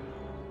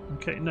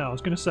 Okay, no, I was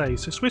going to say,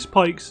 so Swiss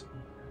pikes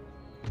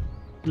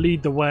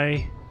lead the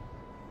way.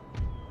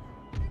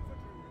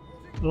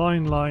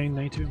 Line,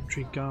 native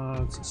infantry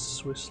guards,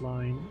 Swiss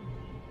line.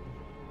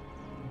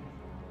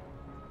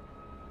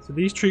 So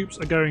these troops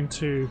are going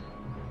to...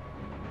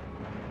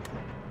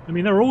 I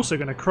mean, they're also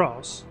going to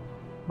cross.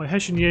 My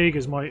Hessian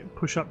Jägers might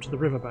push up to the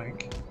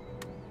riverbank.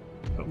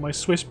 But my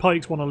Swiss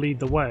pikes want to lead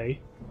the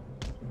way.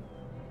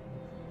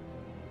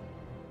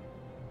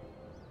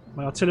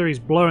 My artillery's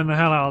blowing the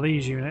hell out of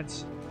these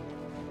units.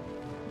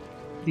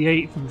 The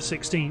 8th and the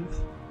 16th.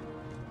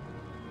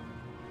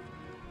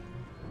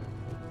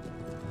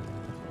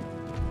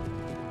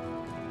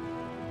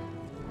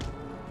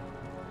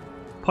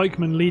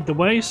 Pikemen lead the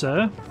way,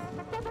 sir.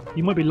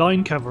 You might be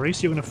line cavalry,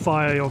 so you're going to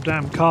fire your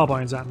damn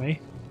carbines at me.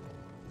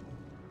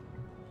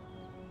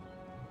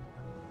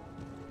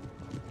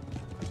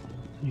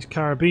 These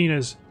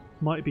carabiners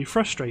might be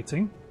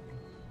frustrating.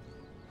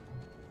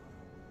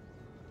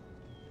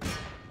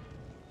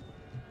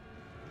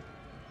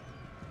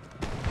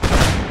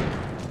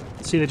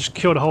 See, they just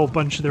killed a whole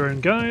bunch of their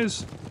own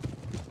guys.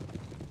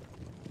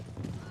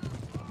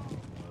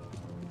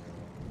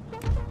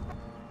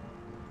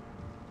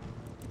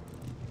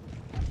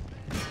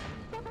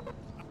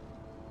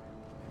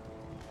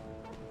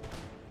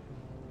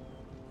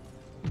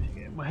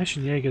 My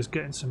Hessian Jaeger's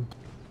getting some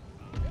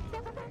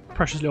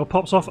precious little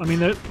pops off. I mean,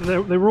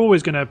 they were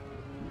always going to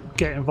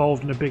get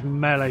involved in a big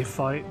melee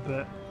fight,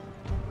 but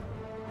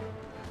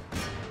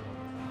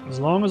as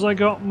long as I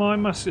got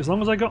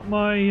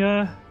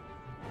my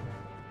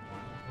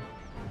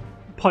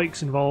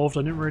pikes involved,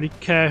 I didn't really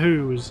care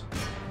who was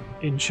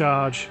in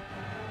charge.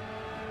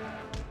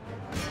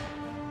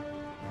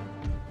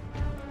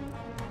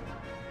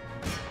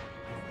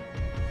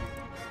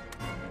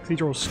 These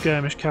are all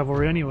skirmish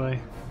cavalry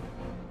anyway.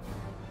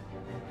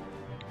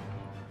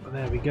 But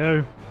there we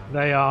go.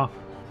 They are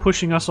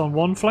pushing us on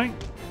one flank.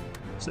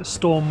 So let's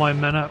storm my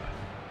men up,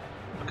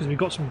 because we've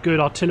got some good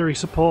artillery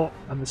support,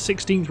 and the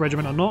 16th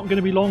Regiment are not going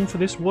to be long for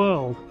this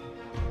world.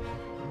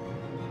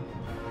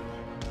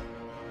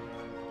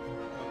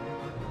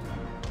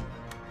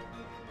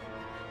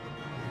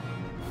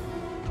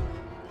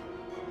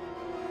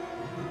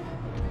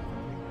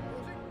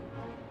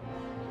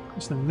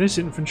 So then this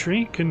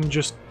infantry can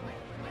just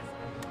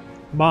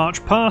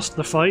march past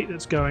the fight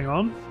that's going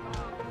on.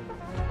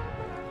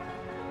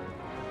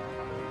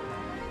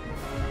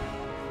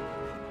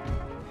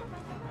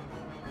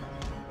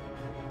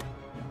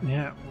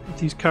 Yeah,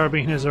 these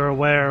carabiners are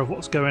aware of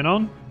what's going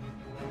on.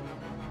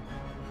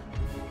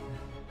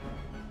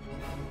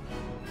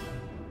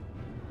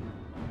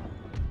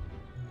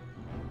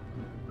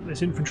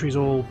 This infantry's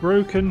all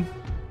broken.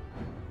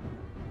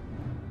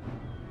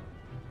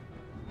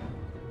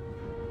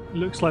 It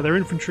looks like their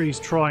infantry's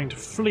trying to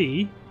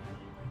flee.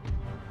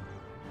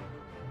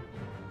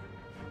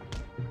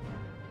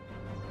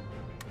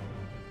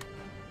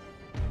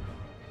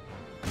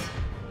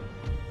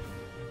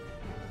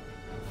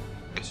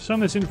 Some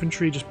of this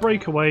infantry just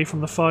break away from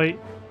the fight.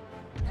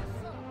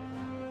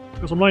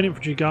 Got some light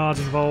infantry guards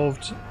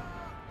involved.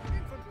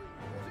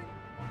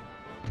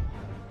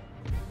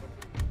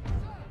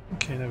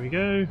 Okay, there we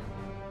go.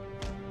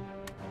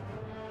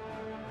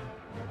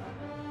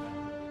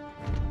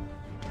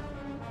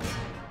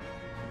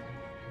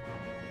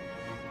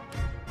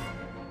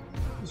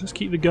 Let's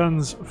keep the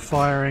guns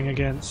firing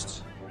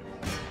against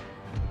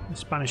the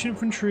Spanish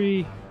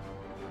infantry.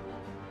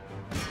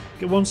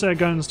 Get one set of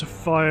guns to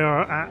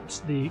fire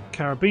at the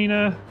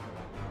carabiner.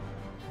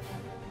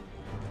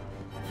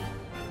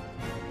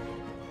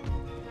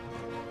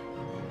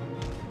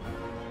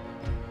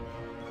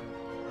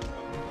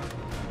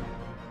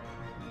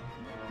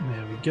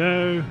 There we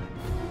go.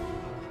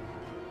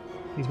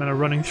 These men are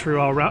running through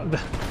our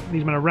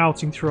these men are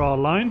routing through our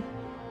line.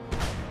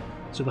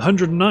 So the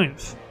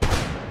 109th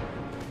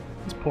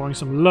is pouring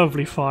some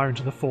lovely fire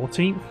into the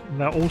 14th,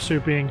 and they're also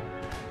being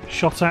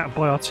shot at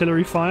by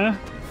artillery fire.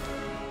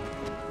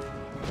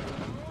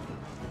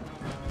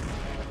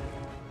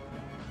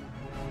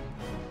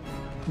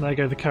 There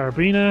go the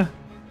carabiner.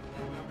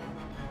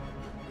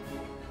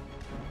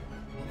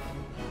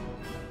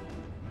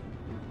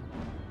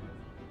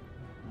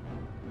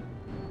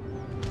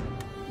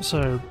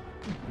 So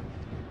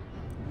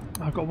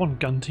I've got one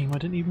gun team I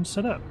didn't even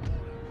set up.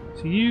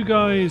 So you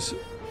guys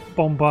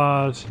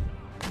bombard.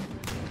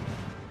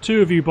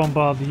 Two of you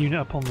bombard the unit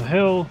up on the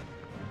hill.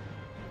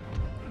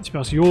 To be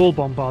honest, you all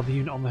bombard the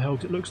unit on the hill,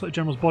 because it looks like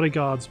General's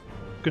Bodyguard's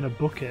going to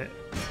book it.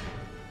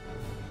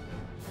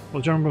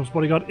 Well, General's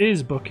Bodyguard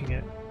is booking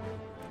it.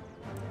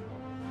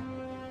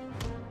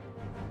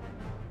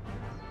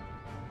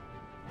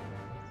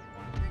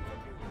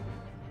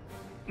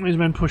 These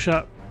men push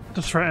up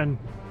to threaten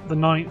the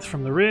 9th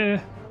from the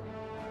rear.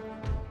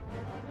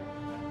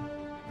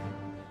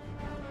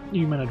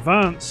 You men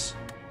advance.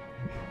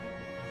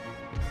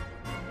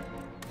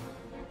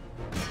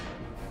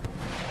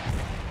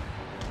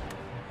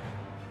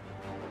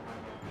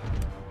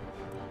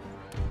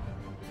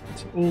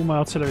 So all my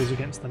artillery is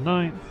against the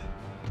 9th.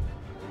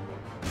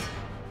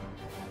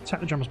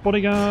 Attack the General's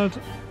Bodyguard.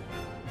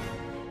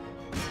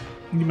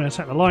 You men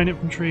attack the line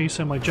infantry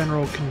so my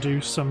general can do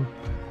some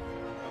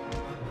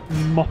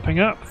mopping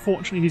up.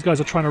 Fortunately, these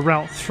guys are trying to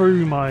route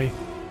through my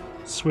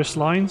Swiss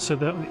line, so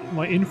that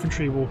my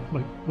infantry will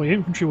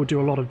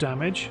do a lot of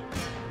damage.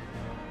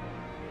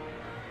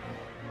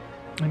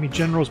 Enemy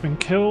general's been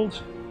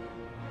killed.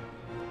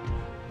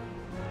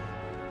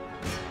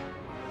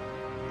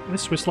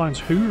 This Swiss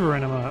line's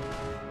hoovering them up.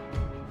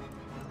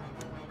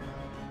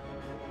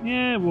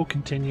 Yeah, we'll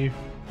continue.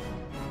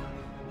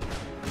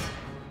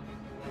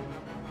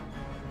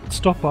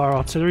 Stop our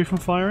artillery from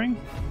firing.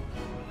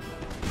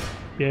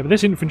 Yeah, but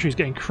this infantry is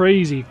getting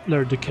crazy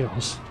load of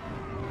kills.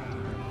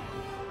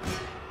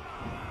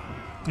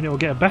 And it will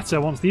get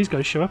better once these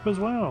guys show up as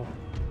well.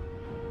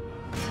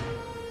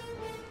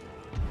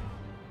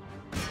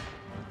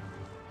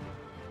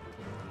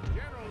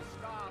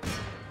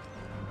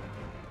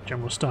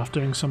 General Staff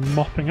doing some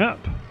mopping up.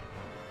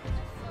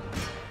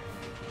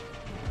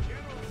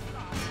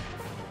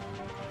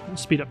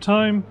 Speed up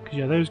time, because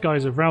yeah, those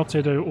guys have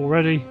routed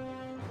already.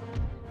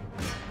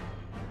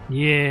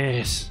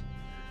 Yes!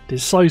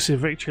 Decisive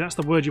victory, that's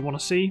the word you want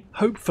to see.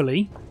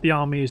 Hopefully, the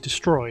army is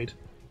destroyed.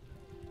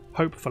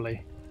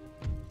 Hopefully.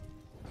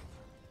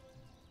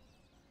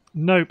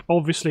 Nope,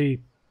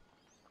 obviously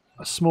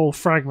a small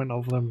fragment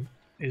of them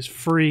is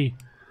free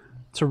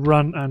to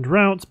run and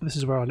rout, but this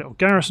is where our little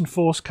garrison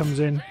force comes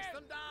in.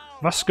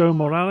 Vasco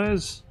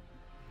Morales,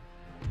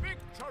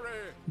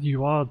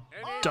 you are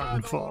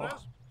done for.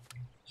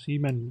 So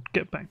you men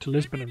get back to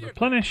Lisbon and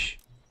replenish.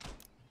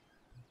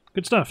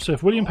 Good stuff. So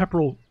if William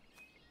Pepperell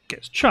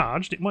gets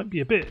charged, it might be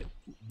a bit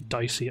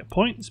dicey at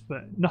points,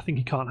 but nothing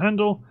he can't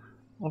handle.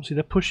 Obviously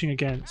they're pushing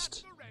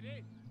against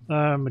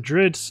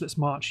Madrid, so let's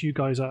march you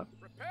guys up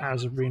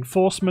as a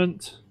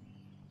reinforcement.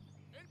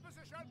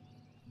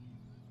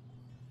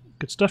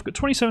 Good stuff. Got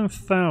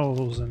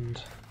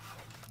 27,000.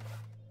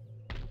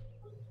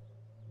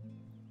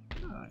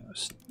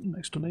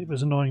 Next door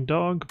neighbour's annoying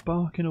dog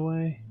barking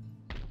away.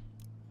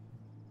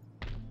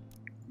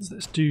 So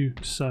let's do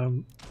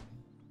some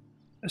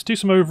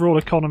overall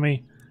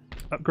economy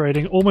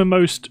upgrading. All my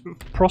most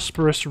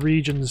prosperous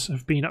regions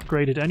have been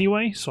upgraded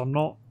anyway, so I'm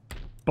not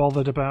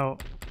bothered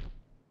about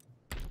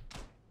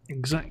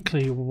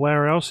exactly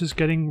where else is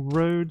getting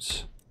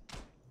roads.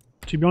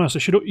 To be honest,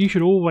 you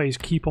should always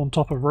keep on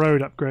top of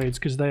road upgrades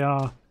because they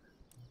are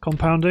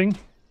compounding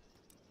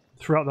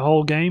throughout the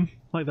whole game.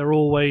 Like they're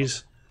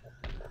always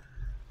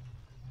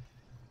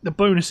the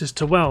bonuses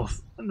to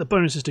wealth and the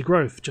bonuses to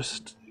growth.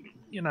 Just,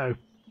 you know,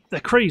 they're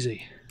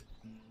crazy.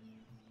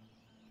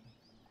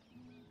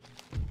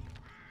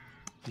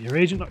 Your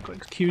agent not got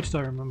executed,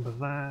 I remember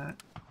that.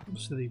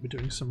 Obviously we're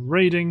doing some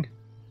raiding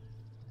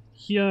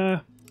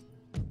here.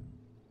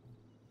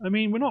 I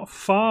mean, we're not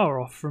far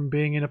off from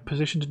being in a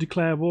position to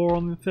declare war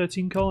on the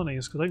 13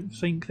 colonies, because I don't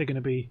think they're going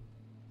to be...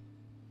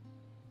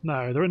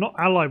 No, they're not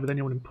allied with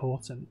anyone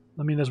important.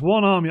 I mean, there's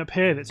one army up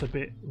here that's a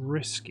bit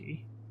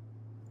risky.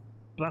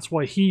 But that's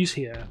why he's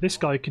here. This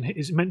guy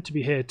is meant to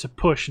be here to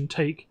push and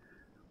take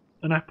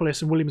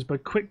Annapolis and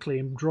Williamsburg quickly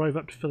and drive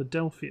up to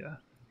Philadelphia.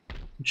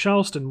 And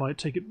Charleston might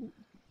take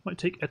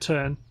a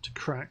turn to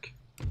crack.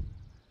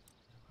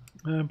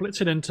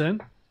 Blitz it in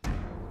turn.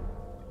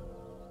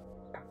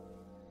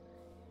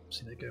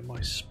 See, there go my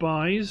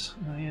spies.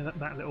 Oh yeah,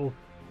 that little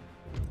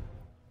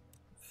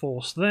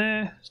force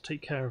there. Let's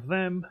take care of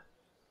them.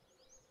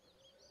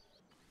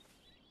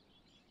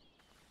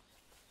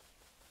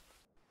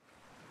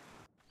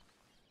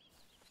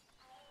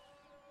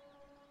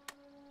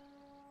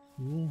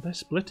 Ooh, they're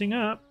splitting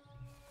up.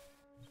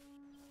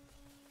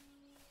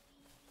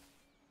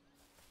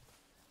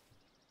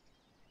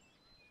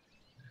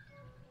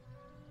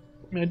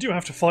 I mean, I do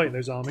have to fight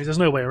those armies. There's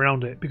no way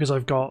around it because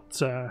I've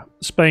got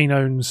Spain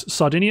owns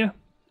Sardinia.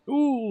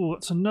 Ooh,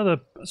 that's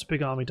a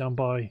big army down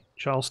by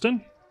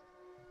Charleston.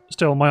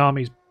 Still, my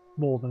army's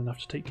more than enough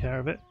to take care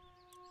of it.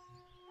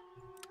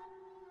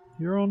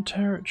 You're on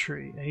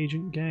territory.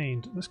 Agent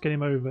gained. Let's get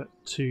him over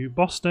to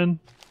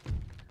Boston.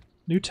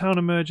 New town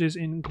emerges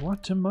in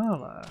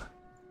Guatemala.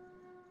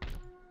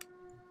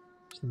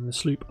 So then the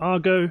sloop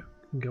Argo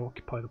can go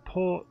occupy the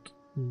port,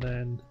 and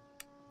then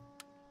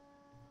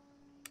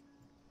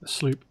the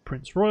sloop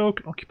Prince Royal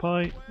can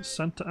occupy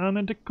Santa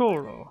Ana de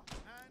Coro.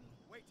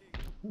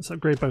 Let's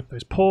upgrade both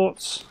those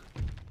ports.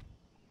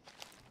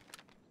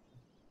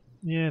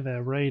 Yeah,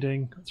 they're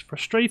raiding. That's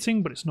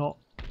frustrating, but it's not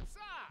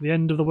the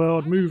end of the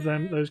world. Move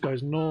those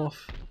guys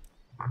north.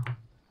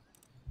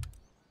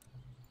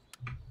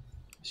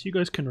 So you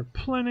guys can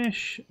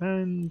replenish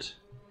and...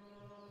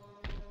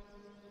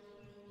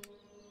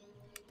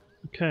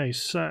 Okay,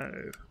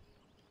 so...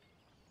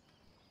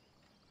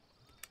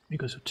 You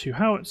guys have 2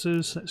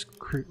 howitzers. Let's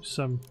recruit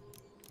some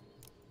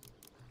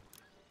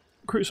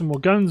more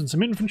guns and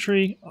some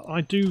infantry.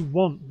 I do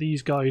want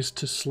these guys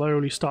to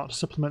slowly start to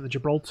supplement the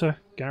Gibraltar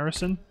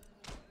garrison.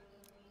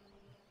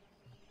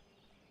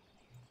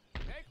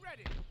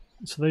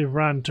 So they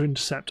ran to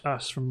intercept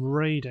us from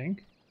raiding.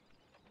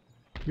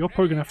 You're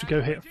probably going to have to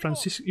go hit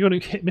Francisco. You're going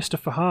to hit Mr.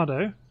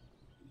 Fajardo,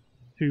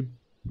 who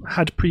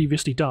had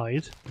previously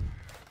died.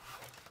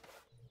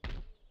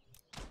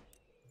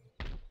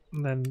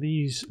 And then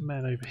these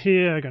men over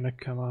here are going to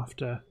come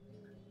after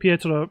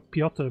Peter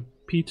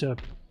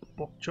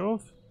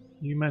Bokchov.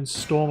 You men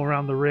storm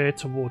around the rear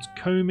towards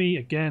Comey.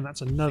 Again,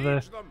 that's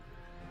another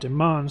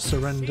demand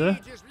surrender.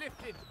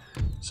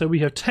 So we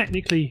have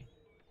technically...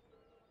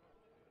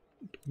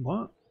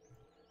 What?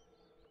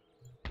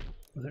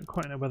 I don't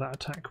quite know where that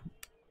attack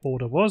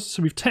order was.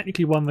 So we've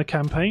technically won the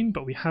campaign,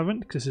 but we haven't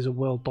because this is a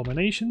world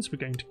domination, so we're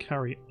going to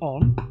carry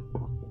on.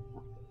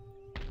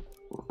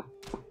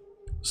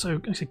 So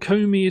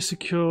Comey is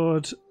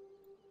secured.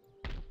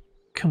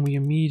 Can we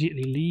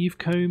immediately leave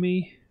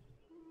Comey?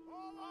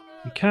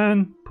 We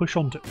can. Push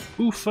on to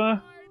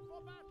Ufa.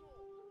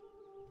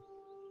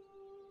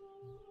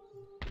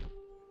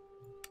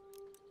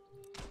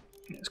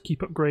 Let's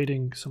keep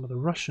upgrading some of the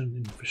Russian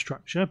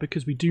infrastructure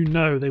because we do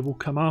know they will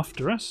come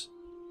after us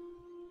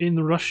in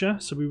Russia,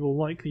 so we will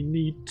likely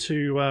need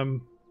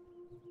to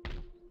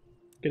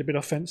get a bit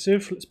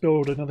offensive. Let's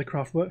build another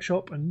craft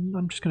workshop, and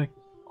I'm just going to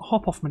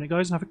hop off a minute,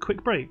 guys, and have a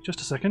quick break. Just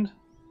a second.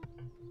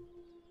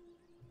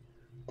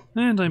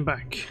 And I'm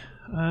back.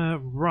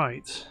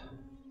 Right.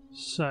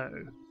 So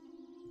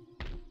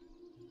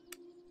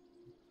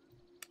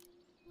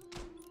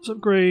let's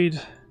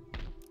upgrade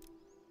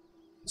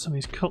some of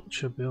these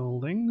culture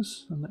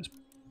buildings, and let's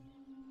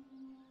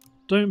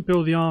don't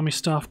build the Army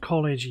Staff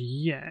College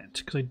yet,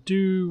 because I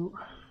do.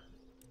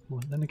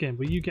 Well, then again,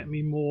 will you get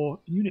me more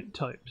unit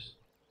types?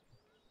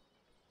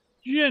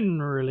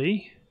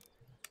 Generally,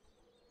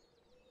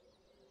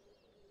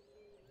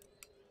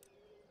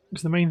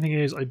 because the main thing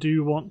is I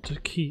do want to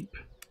keep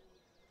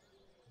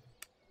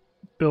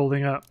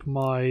building up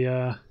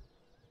my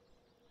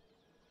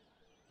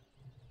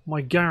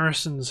my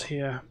garrisons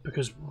here,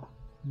 because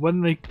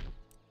when they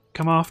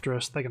come after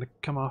us, they're going to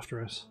come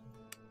after us.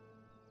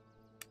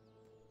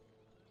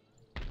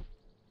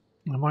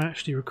 I might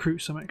actually recruit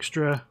some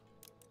extra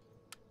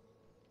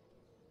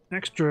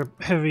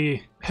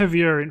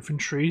heavier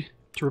infantry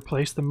to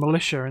replace the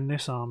militia in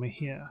this army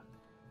here.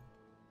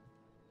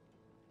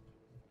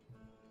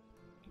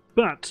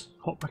 But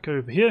hop back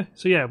over here.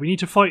 So yeah, we need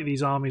to fight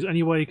these armies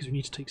anyway, because we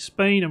need to take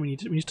Spain, and we need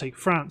to take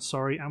France,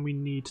 sorry, and we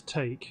need to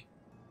take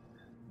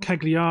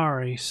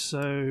Cagliari.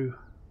 So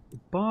the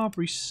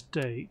Barbary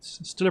states,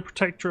 still a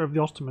protector of the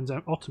Ottomans,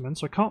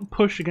 so I can't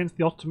push against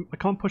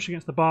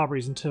the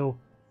Barbaries until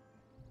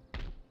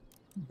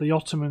the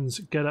Ottomans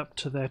get up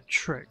to their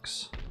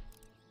tricks.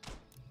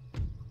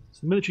 So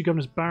the military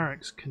governor's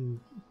barracks can,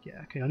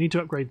 yeah, okay, I need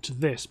to upgrade to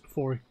this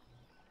before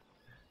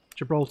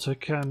Gibraltar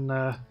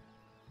can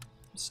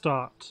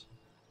start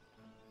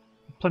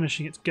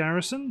replenishing its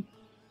garrison.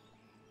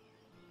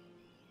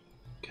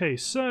 Okay,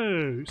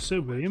 so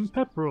William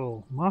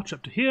Pepperell, march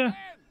up to here.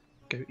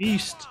 Go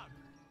east.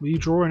 Will you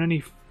draw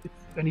in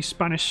any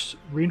Spanish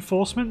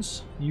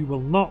reinforcements? You will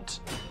not,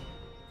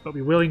 but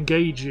we will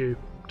engage you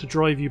to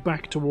drive you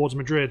back towards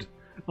Madrid.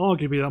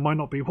 Arguably, that might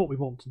not be what we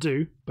want to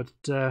do, but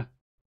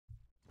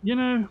you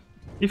know,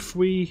 if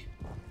we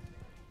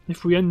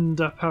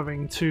end up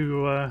having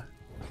to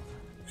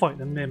fight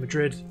them near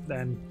Madrid,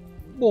 then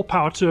more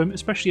power to them.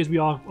 Especially as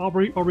our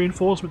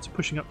reinforcements are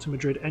pushing up to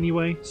Madrid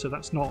anyway, so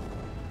that's not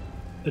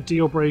a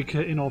deal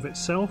breaker in of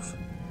itself.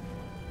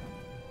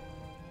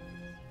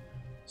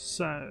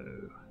 So,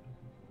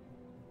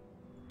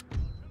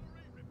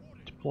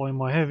 deploy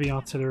my heavy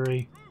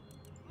artillery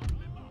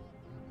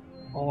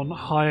on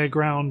higher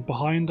ground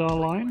behind our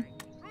line.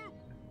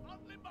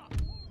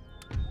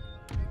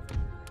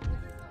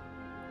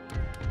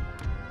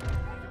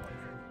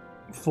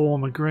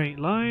 Form a great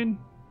line.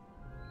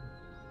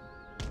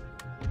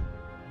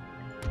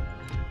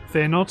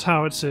 Fear not,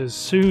 howitzers.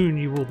 Soon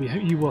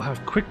you will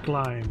have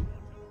quicklime.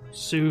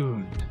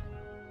 Soon.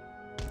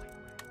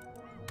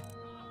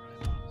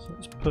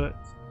 Let's put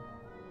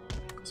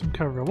some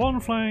cover on one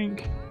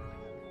flank,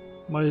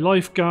 my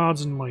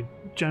lifeguards and my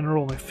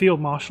general, my field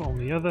marshal on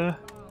the other.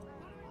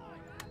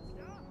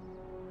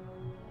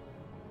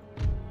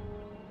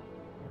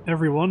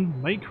 Everyone,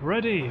 make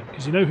ready,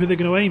 because you know who they're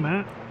going to aim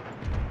at.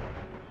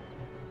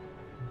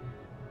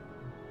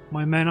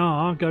 My men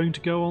are going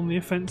to go on the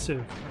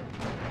offensive.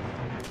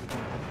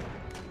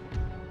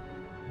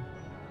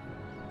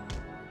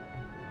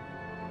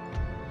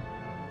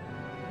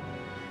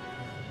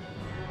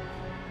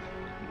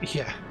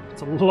 Yeah,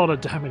 it's a lot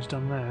of damage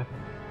done there.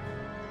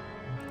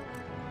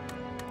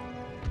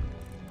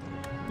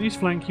 These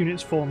flank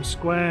units form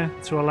square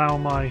to allow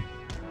my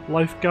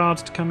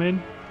lifeguards to come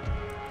in.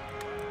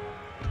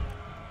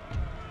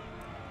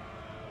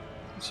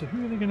 So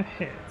who are they going to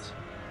hit?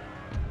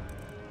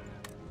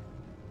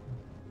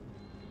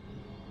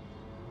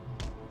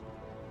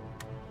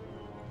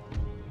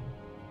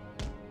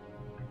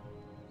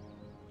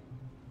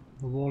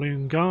 The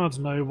Walloon Guards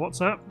know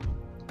what's up.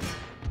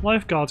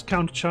 Lifeguards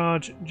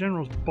countercharge,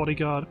 General's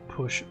bodyguard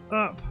push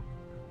up.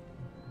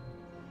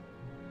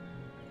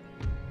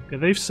 Okay,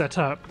 they've set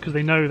up because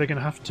they know they're going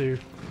to have to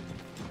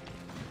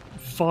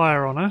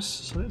fire on us.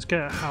 So let's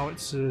get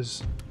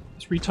howitzers.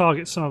 Let's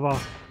retarget some of our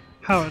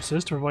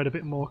howitzers to provide a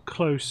bit more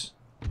close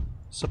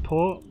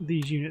support.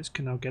 These units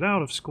can now get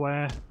out of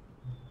square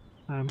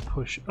and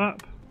push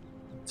up.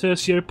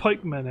 Tercio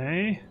pikemen,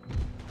 eh?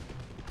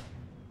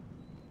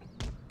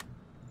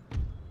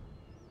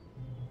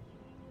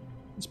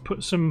 Let's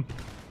put some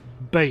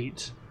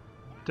bait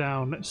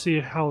down. Let's see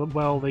how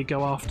well they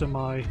go after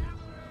my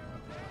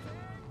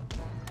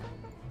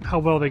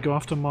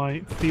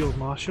field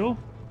marshal.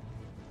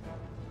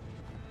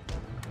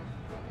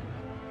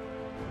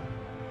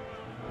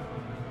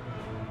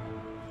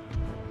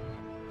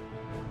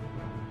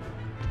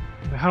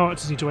 The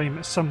howitzers need to aim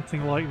at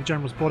something like the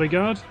general's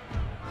bodyguard.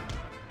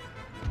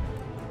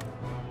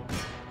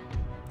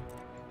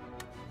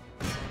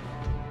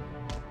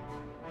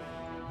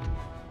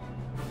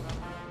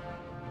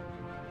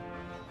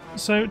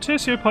 So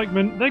Tercio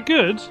pikemen, they're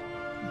good,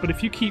 but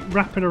if you keep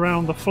wrapping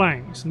around the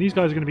flanks, and these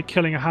guys are going to be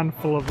killing a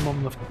handful of them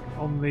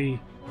on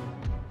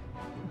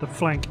the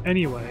flank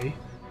anyway,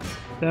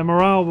 their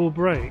morale will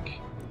break.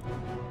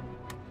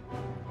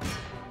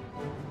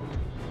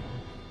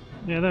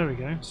 Yeah, there we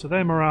go. So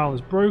their morale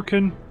is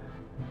broken.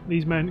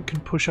 These men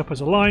can push up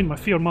as a line. My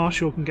field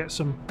marshal can get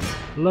some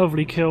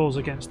lovely kills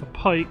against the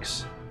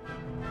pikes.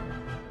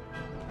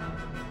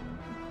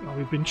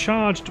 We've been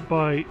charged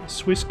by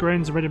Swiss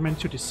Grenz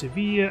Regimento de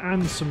Sevilla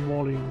and some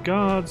Walloon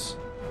Guards.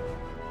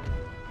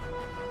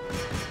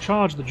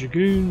 Charge the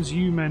dragoons.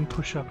 You men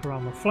push up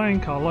around the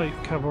flank. Our light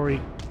cavalry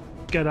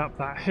get up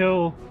that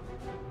hill.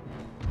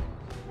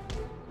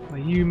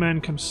 The you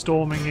men come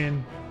storming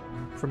in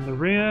from the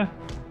rear.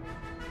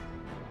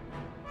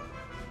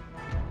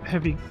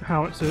 Heavy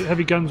howitzer,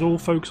 heavy guns all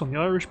focus on the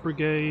Irish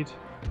Brigade.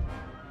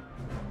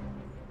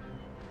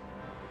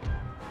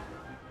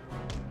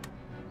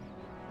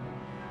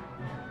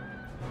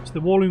 So the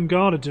Walloon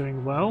Guard are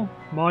doing well.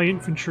 My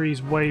infantry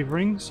is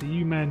wavering, so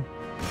you men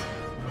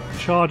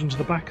charge into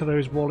the back of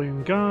those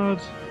Walloon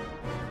Guard.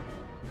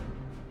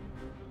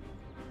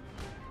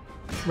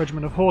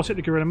 Regiment of Horse hit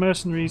the guerrilla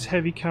mercenaries.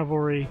 Heavy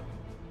cavalry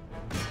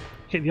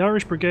hit the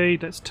Irish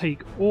Brigade. Let's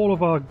take all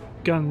of our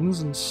guns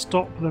and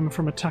stop them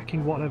from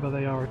attacking whatever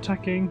they are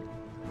attacking.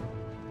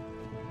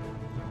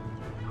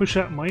 Push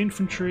out my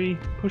infantry,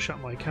 push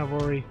out my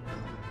cavalry.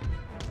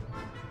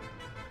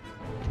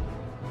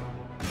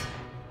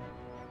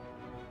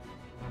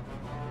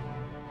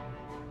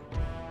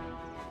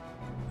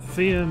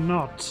 Fear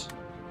not.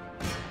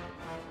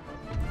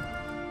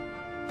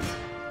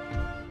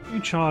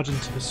 You charge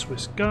into the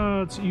Swiss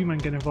Guards, you men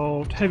get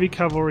involved. Heavy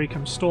cavalry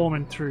come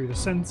storming through the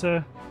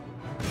centre.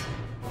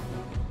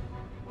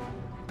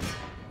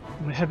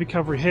 And the heavy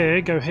cavalry here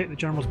go hit the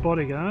general's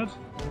bodyguard.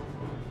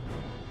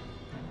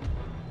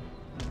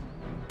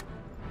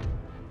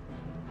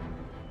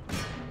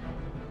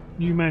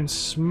 You men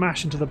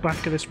smash into the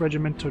back of this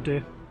Regimento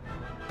de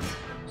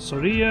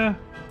Soria.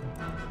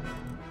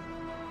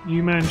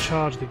 You men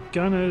charge the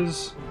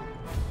gunners.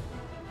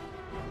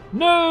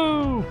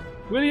 No!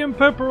 William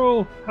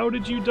Pepperell, how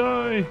did you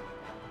die?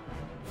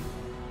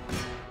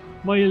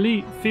 My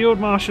elite Field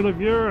Marshal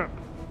of Europe.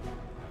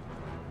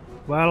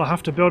 Well, I'll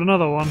have to build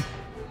another one.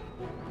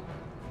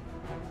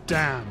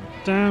 Damn,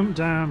 damn,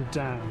 damn,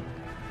 damn.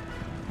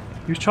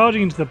 He was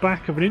charging into the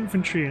back of an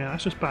infantry unit.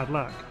 That's just bad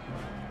luck.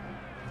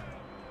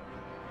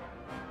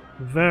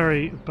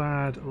 Very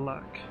bad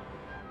luck.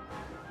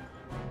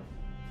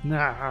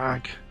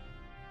 Nag.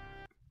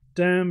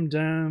 Damn,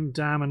 damn,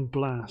 damn and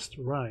blast.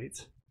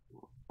 Right.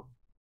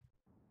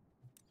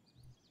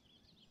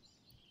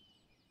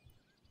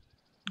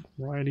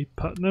 Riley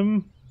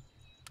Putnam.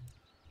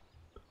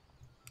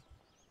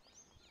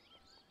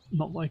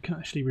 Not that I can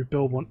actually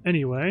rebuild one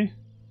anyway.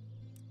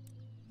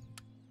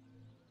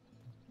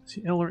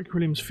 See, Elric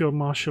Williams, Field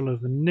Marshal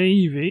of the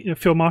Navy,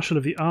 Field Marshal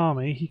of the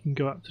Army. He can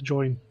go up to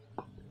join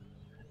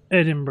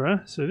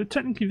Edinburgh. So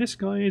technically, this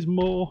guy is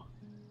more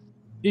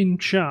in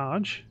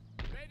charge.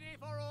 Ready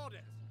for orders.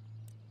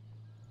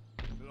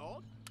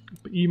 Lord?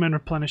 But you men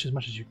replenish as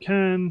much as you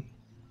can.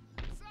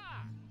 Sir.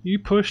 You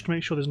push to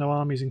make sure there's no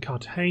armies in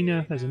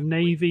Cartagena. There's a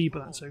navy,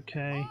 but that's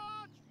okay.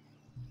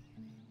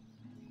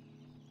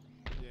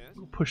 Yes.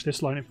 We'll push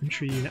this line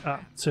infantry unit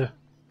up to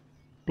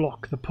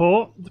block the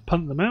port, to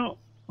punt them out.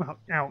 Well,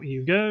 out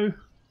you go.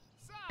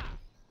 Sir.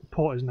 The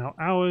port is now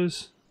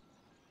ours.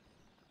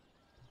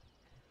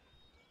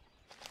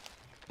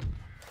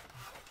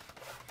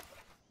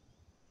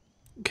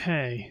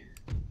 Okay.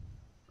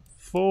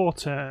 4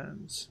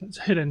 turns. Let's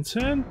hit end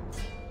turn.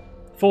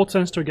 4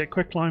 turns till we get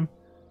quicklime.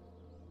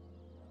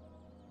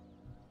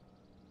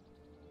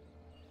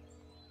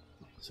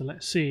 So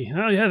let's see.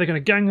 Oh yeah, they're going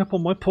to gang up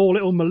on my poor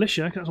little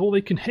militia. That's all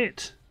they can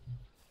hit.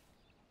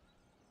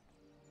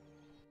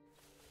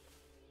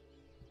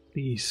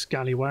 These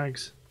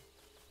scallywags.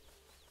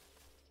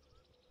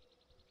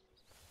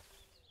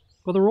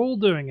 Well, they're all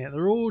doing it.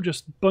 They're all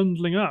just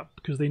bundling up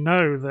because they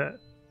know that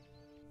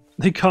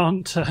they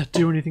can't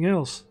do anything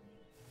else.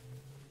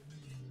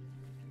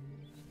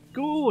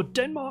 Good.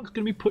 Denmark's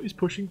going to be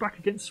pushing back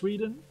against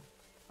Sweden.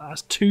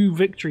 That's 2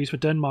 victories for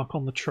Denmark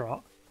on the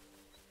trot.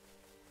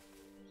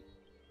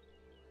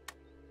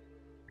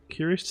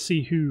 Curious to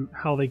see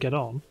how they get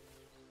on.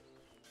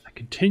 They're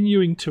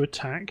continuing to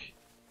attack.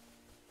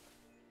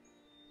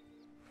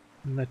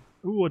 And they're,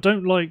 ooh, I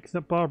don't like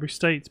that Barbary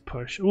States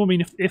push. Oh, I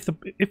mean, if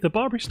the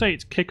Barbary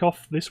States kick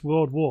off this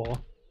world war,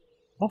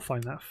 I'll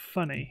find that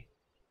funny.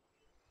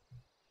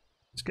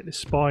 Let's get this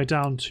spy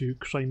down to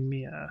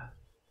Crimea.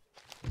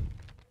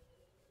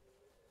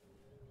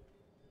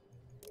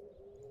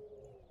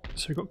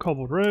 So we've got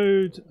cobbled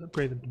roads. Let's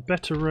upgrade them to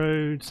better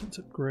roads. Let's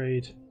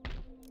upgrade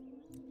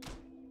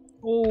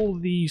all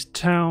these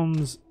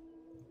towns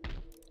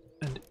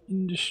and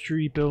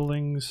industry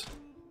buildings.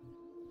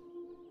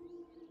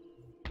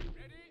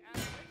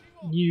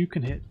 You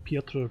can hit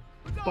Piotr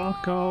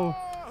Barkov.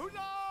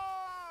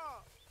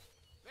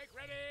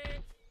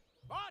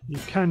 You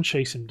can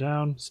chase him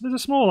down. So there's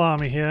a small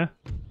army here.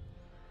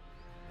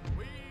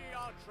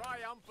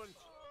 Triumphant.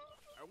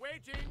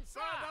 Awaiting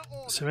further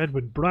orders. So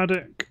Edward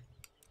Braddock.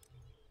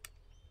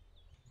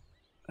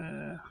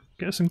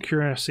 Get some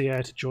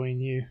cuirassier to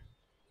join you.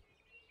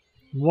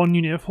 1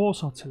 unit of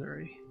horse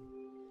artillery.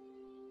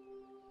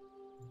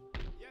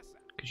 Yes, sir.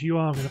 Because you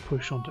are going to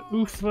push on to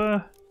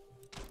Ufa.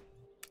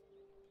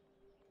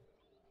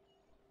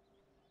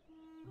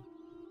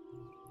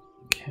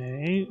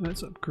 Okay,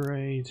 let's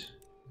upgrade.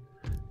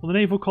 Well, the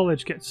Naval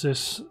College gets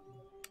us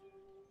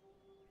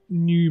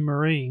new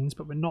Marines,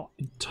 but we're not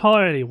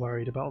entirely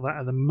worried about that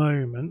at the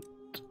moment.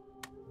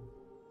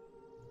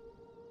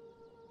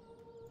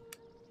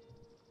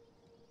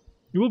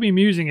 It will be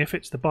amusing if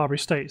it's the Barbary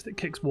States that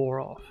kicks war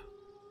off.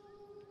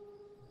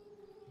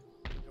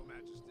 Your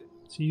Majesty.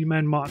 So you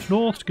men march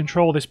north to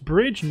control this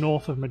bridge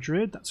north of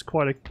Madrid. That's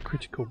quite a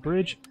critical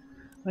bridge.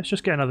 Let's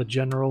just get another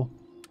general.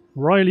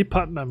 Riley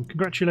Putnam,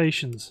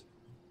 congratulations.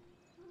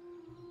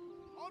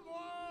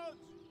 Onwards.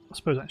 I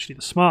suppose actually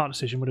the smart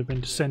decision would have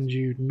been to send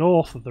you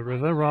north of the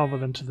river rather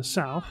than to the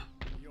south.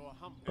 Your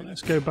humble. But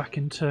let's go back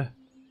into...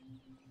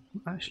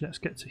 Actually, let's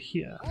get to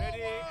here.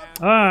 Ready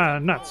and Ah,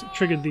 nuts. It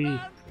triggered the...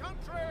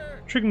 country.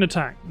 Triggered an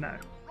attack. No. Run.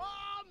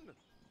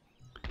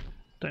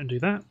 Don't do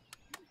that.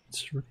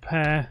 Let's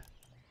repair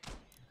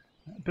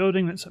that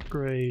building. Let's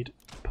upgrade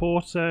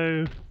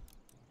Porto.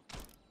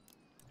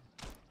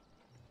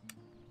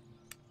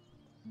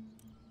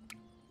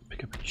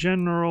 Pick up a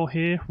general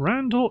here.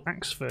 Randall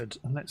Axford.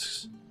 And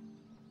let's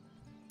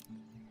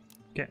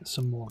get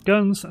some more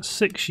guns. That's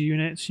 6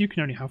 units. You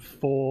can only have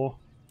 4.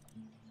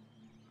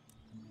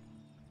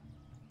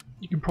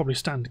 You can probably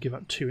stand to give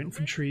up 2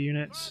 infantry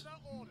units.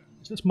 Further orders.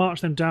 So let's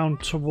march them down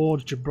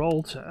towards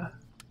Gibraltar.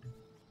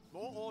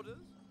 More orders.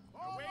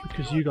 Awaiting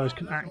Because you guys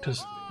can act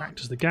as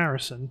the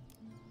garrison.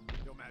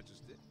 Your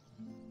Majesty.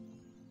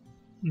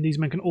 And these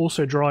men can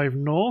also drive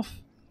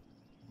north.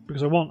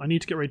 Because I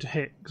need to get ready to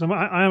hit. Because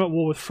I am at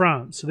war with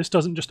France, so this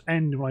doesn't just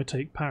end when I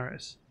take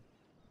Paris.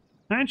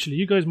 Actually,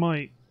 you guys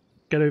might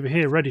get over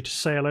here ready to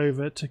sail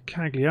over to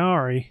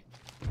Cagliari.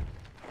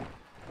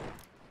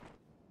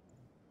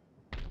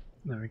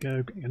 There we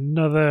go. Getting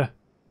another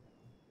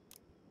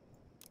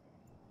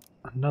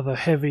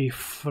heavy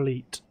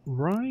fleet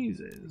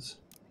rises.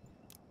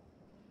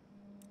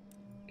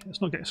 Okay,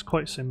 let's not get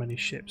quite so many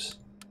ships.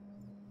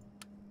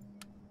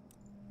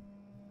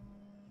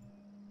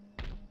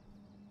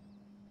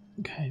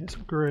 Okay, let's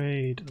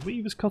upgrade the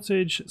Weaver's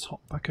Cottage. Let's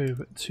hop back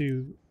over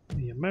to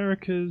the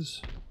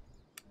Americas.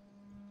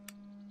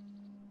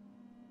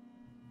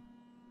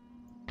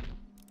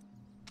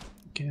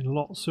 Again,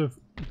 lots of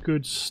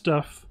good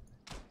stuff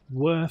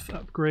worth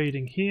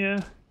upgrading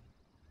here.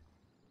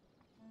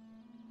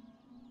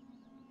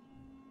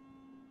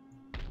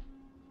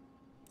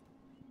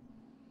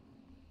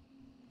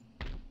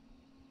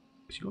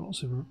 You've got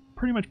lots of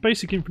pretty much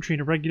basic infantry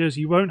and irregulars.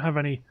 You won't have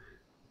any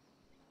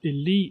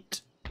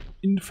elite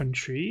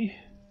infantry.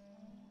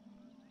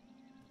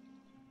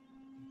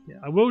 Yeah,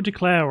 I will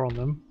declare on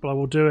them, but I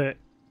will do it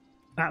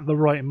at the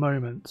right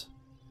moment.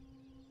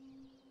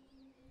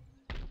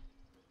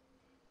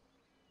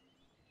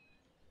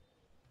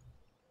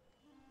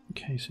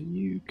 Okay, so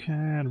you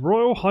can...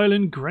 Royal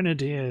Highland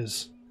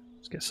Grenadiers.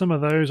 Let's get some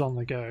of those on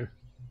the go.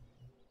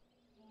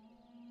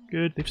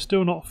 Good, they've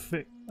still not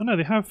fixed... Oh no,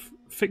 they have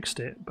fixed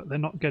it, but they're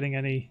not getting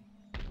any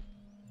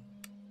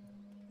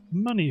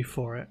money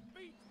for it.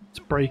 Let's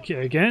break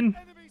it again.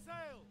 Enemy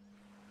sail.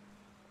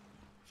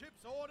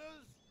 Ship's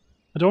orders.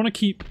 I don't want to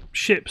keep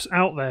ships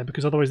out there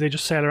because otherwise they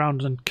just sail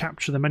around and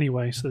capture them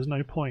anyway, so there's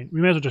no point. We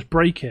may as well just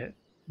break it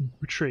and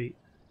retreat.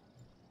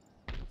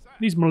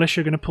 These militia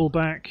are going to pull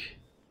back.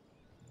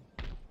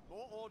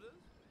 More orders.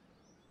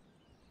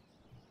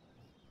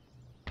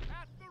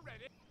 At the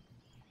ready.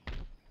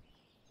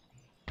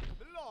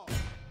 Belong.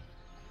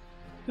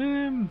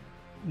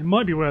 It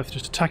might be worth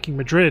just attacking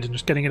Madrid and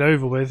just getting it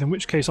over with, in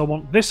which case I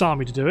want this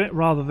army to do it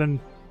rather than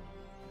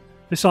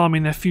this army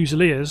and their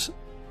fusiliers.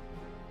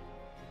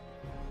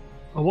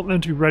 I want them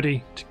to be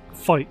ready to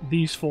fight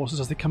these forces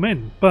as they come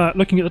in. But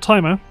looking at the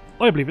timer,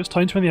 I believe it's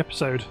time to end the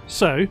episode.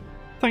 So,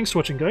 thanks for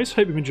watching guys,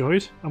 hope you've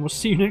enjoyed, and we'll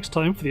see you next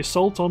time for the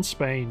assault on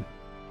Spain.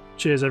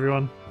 Cheers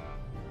everyone.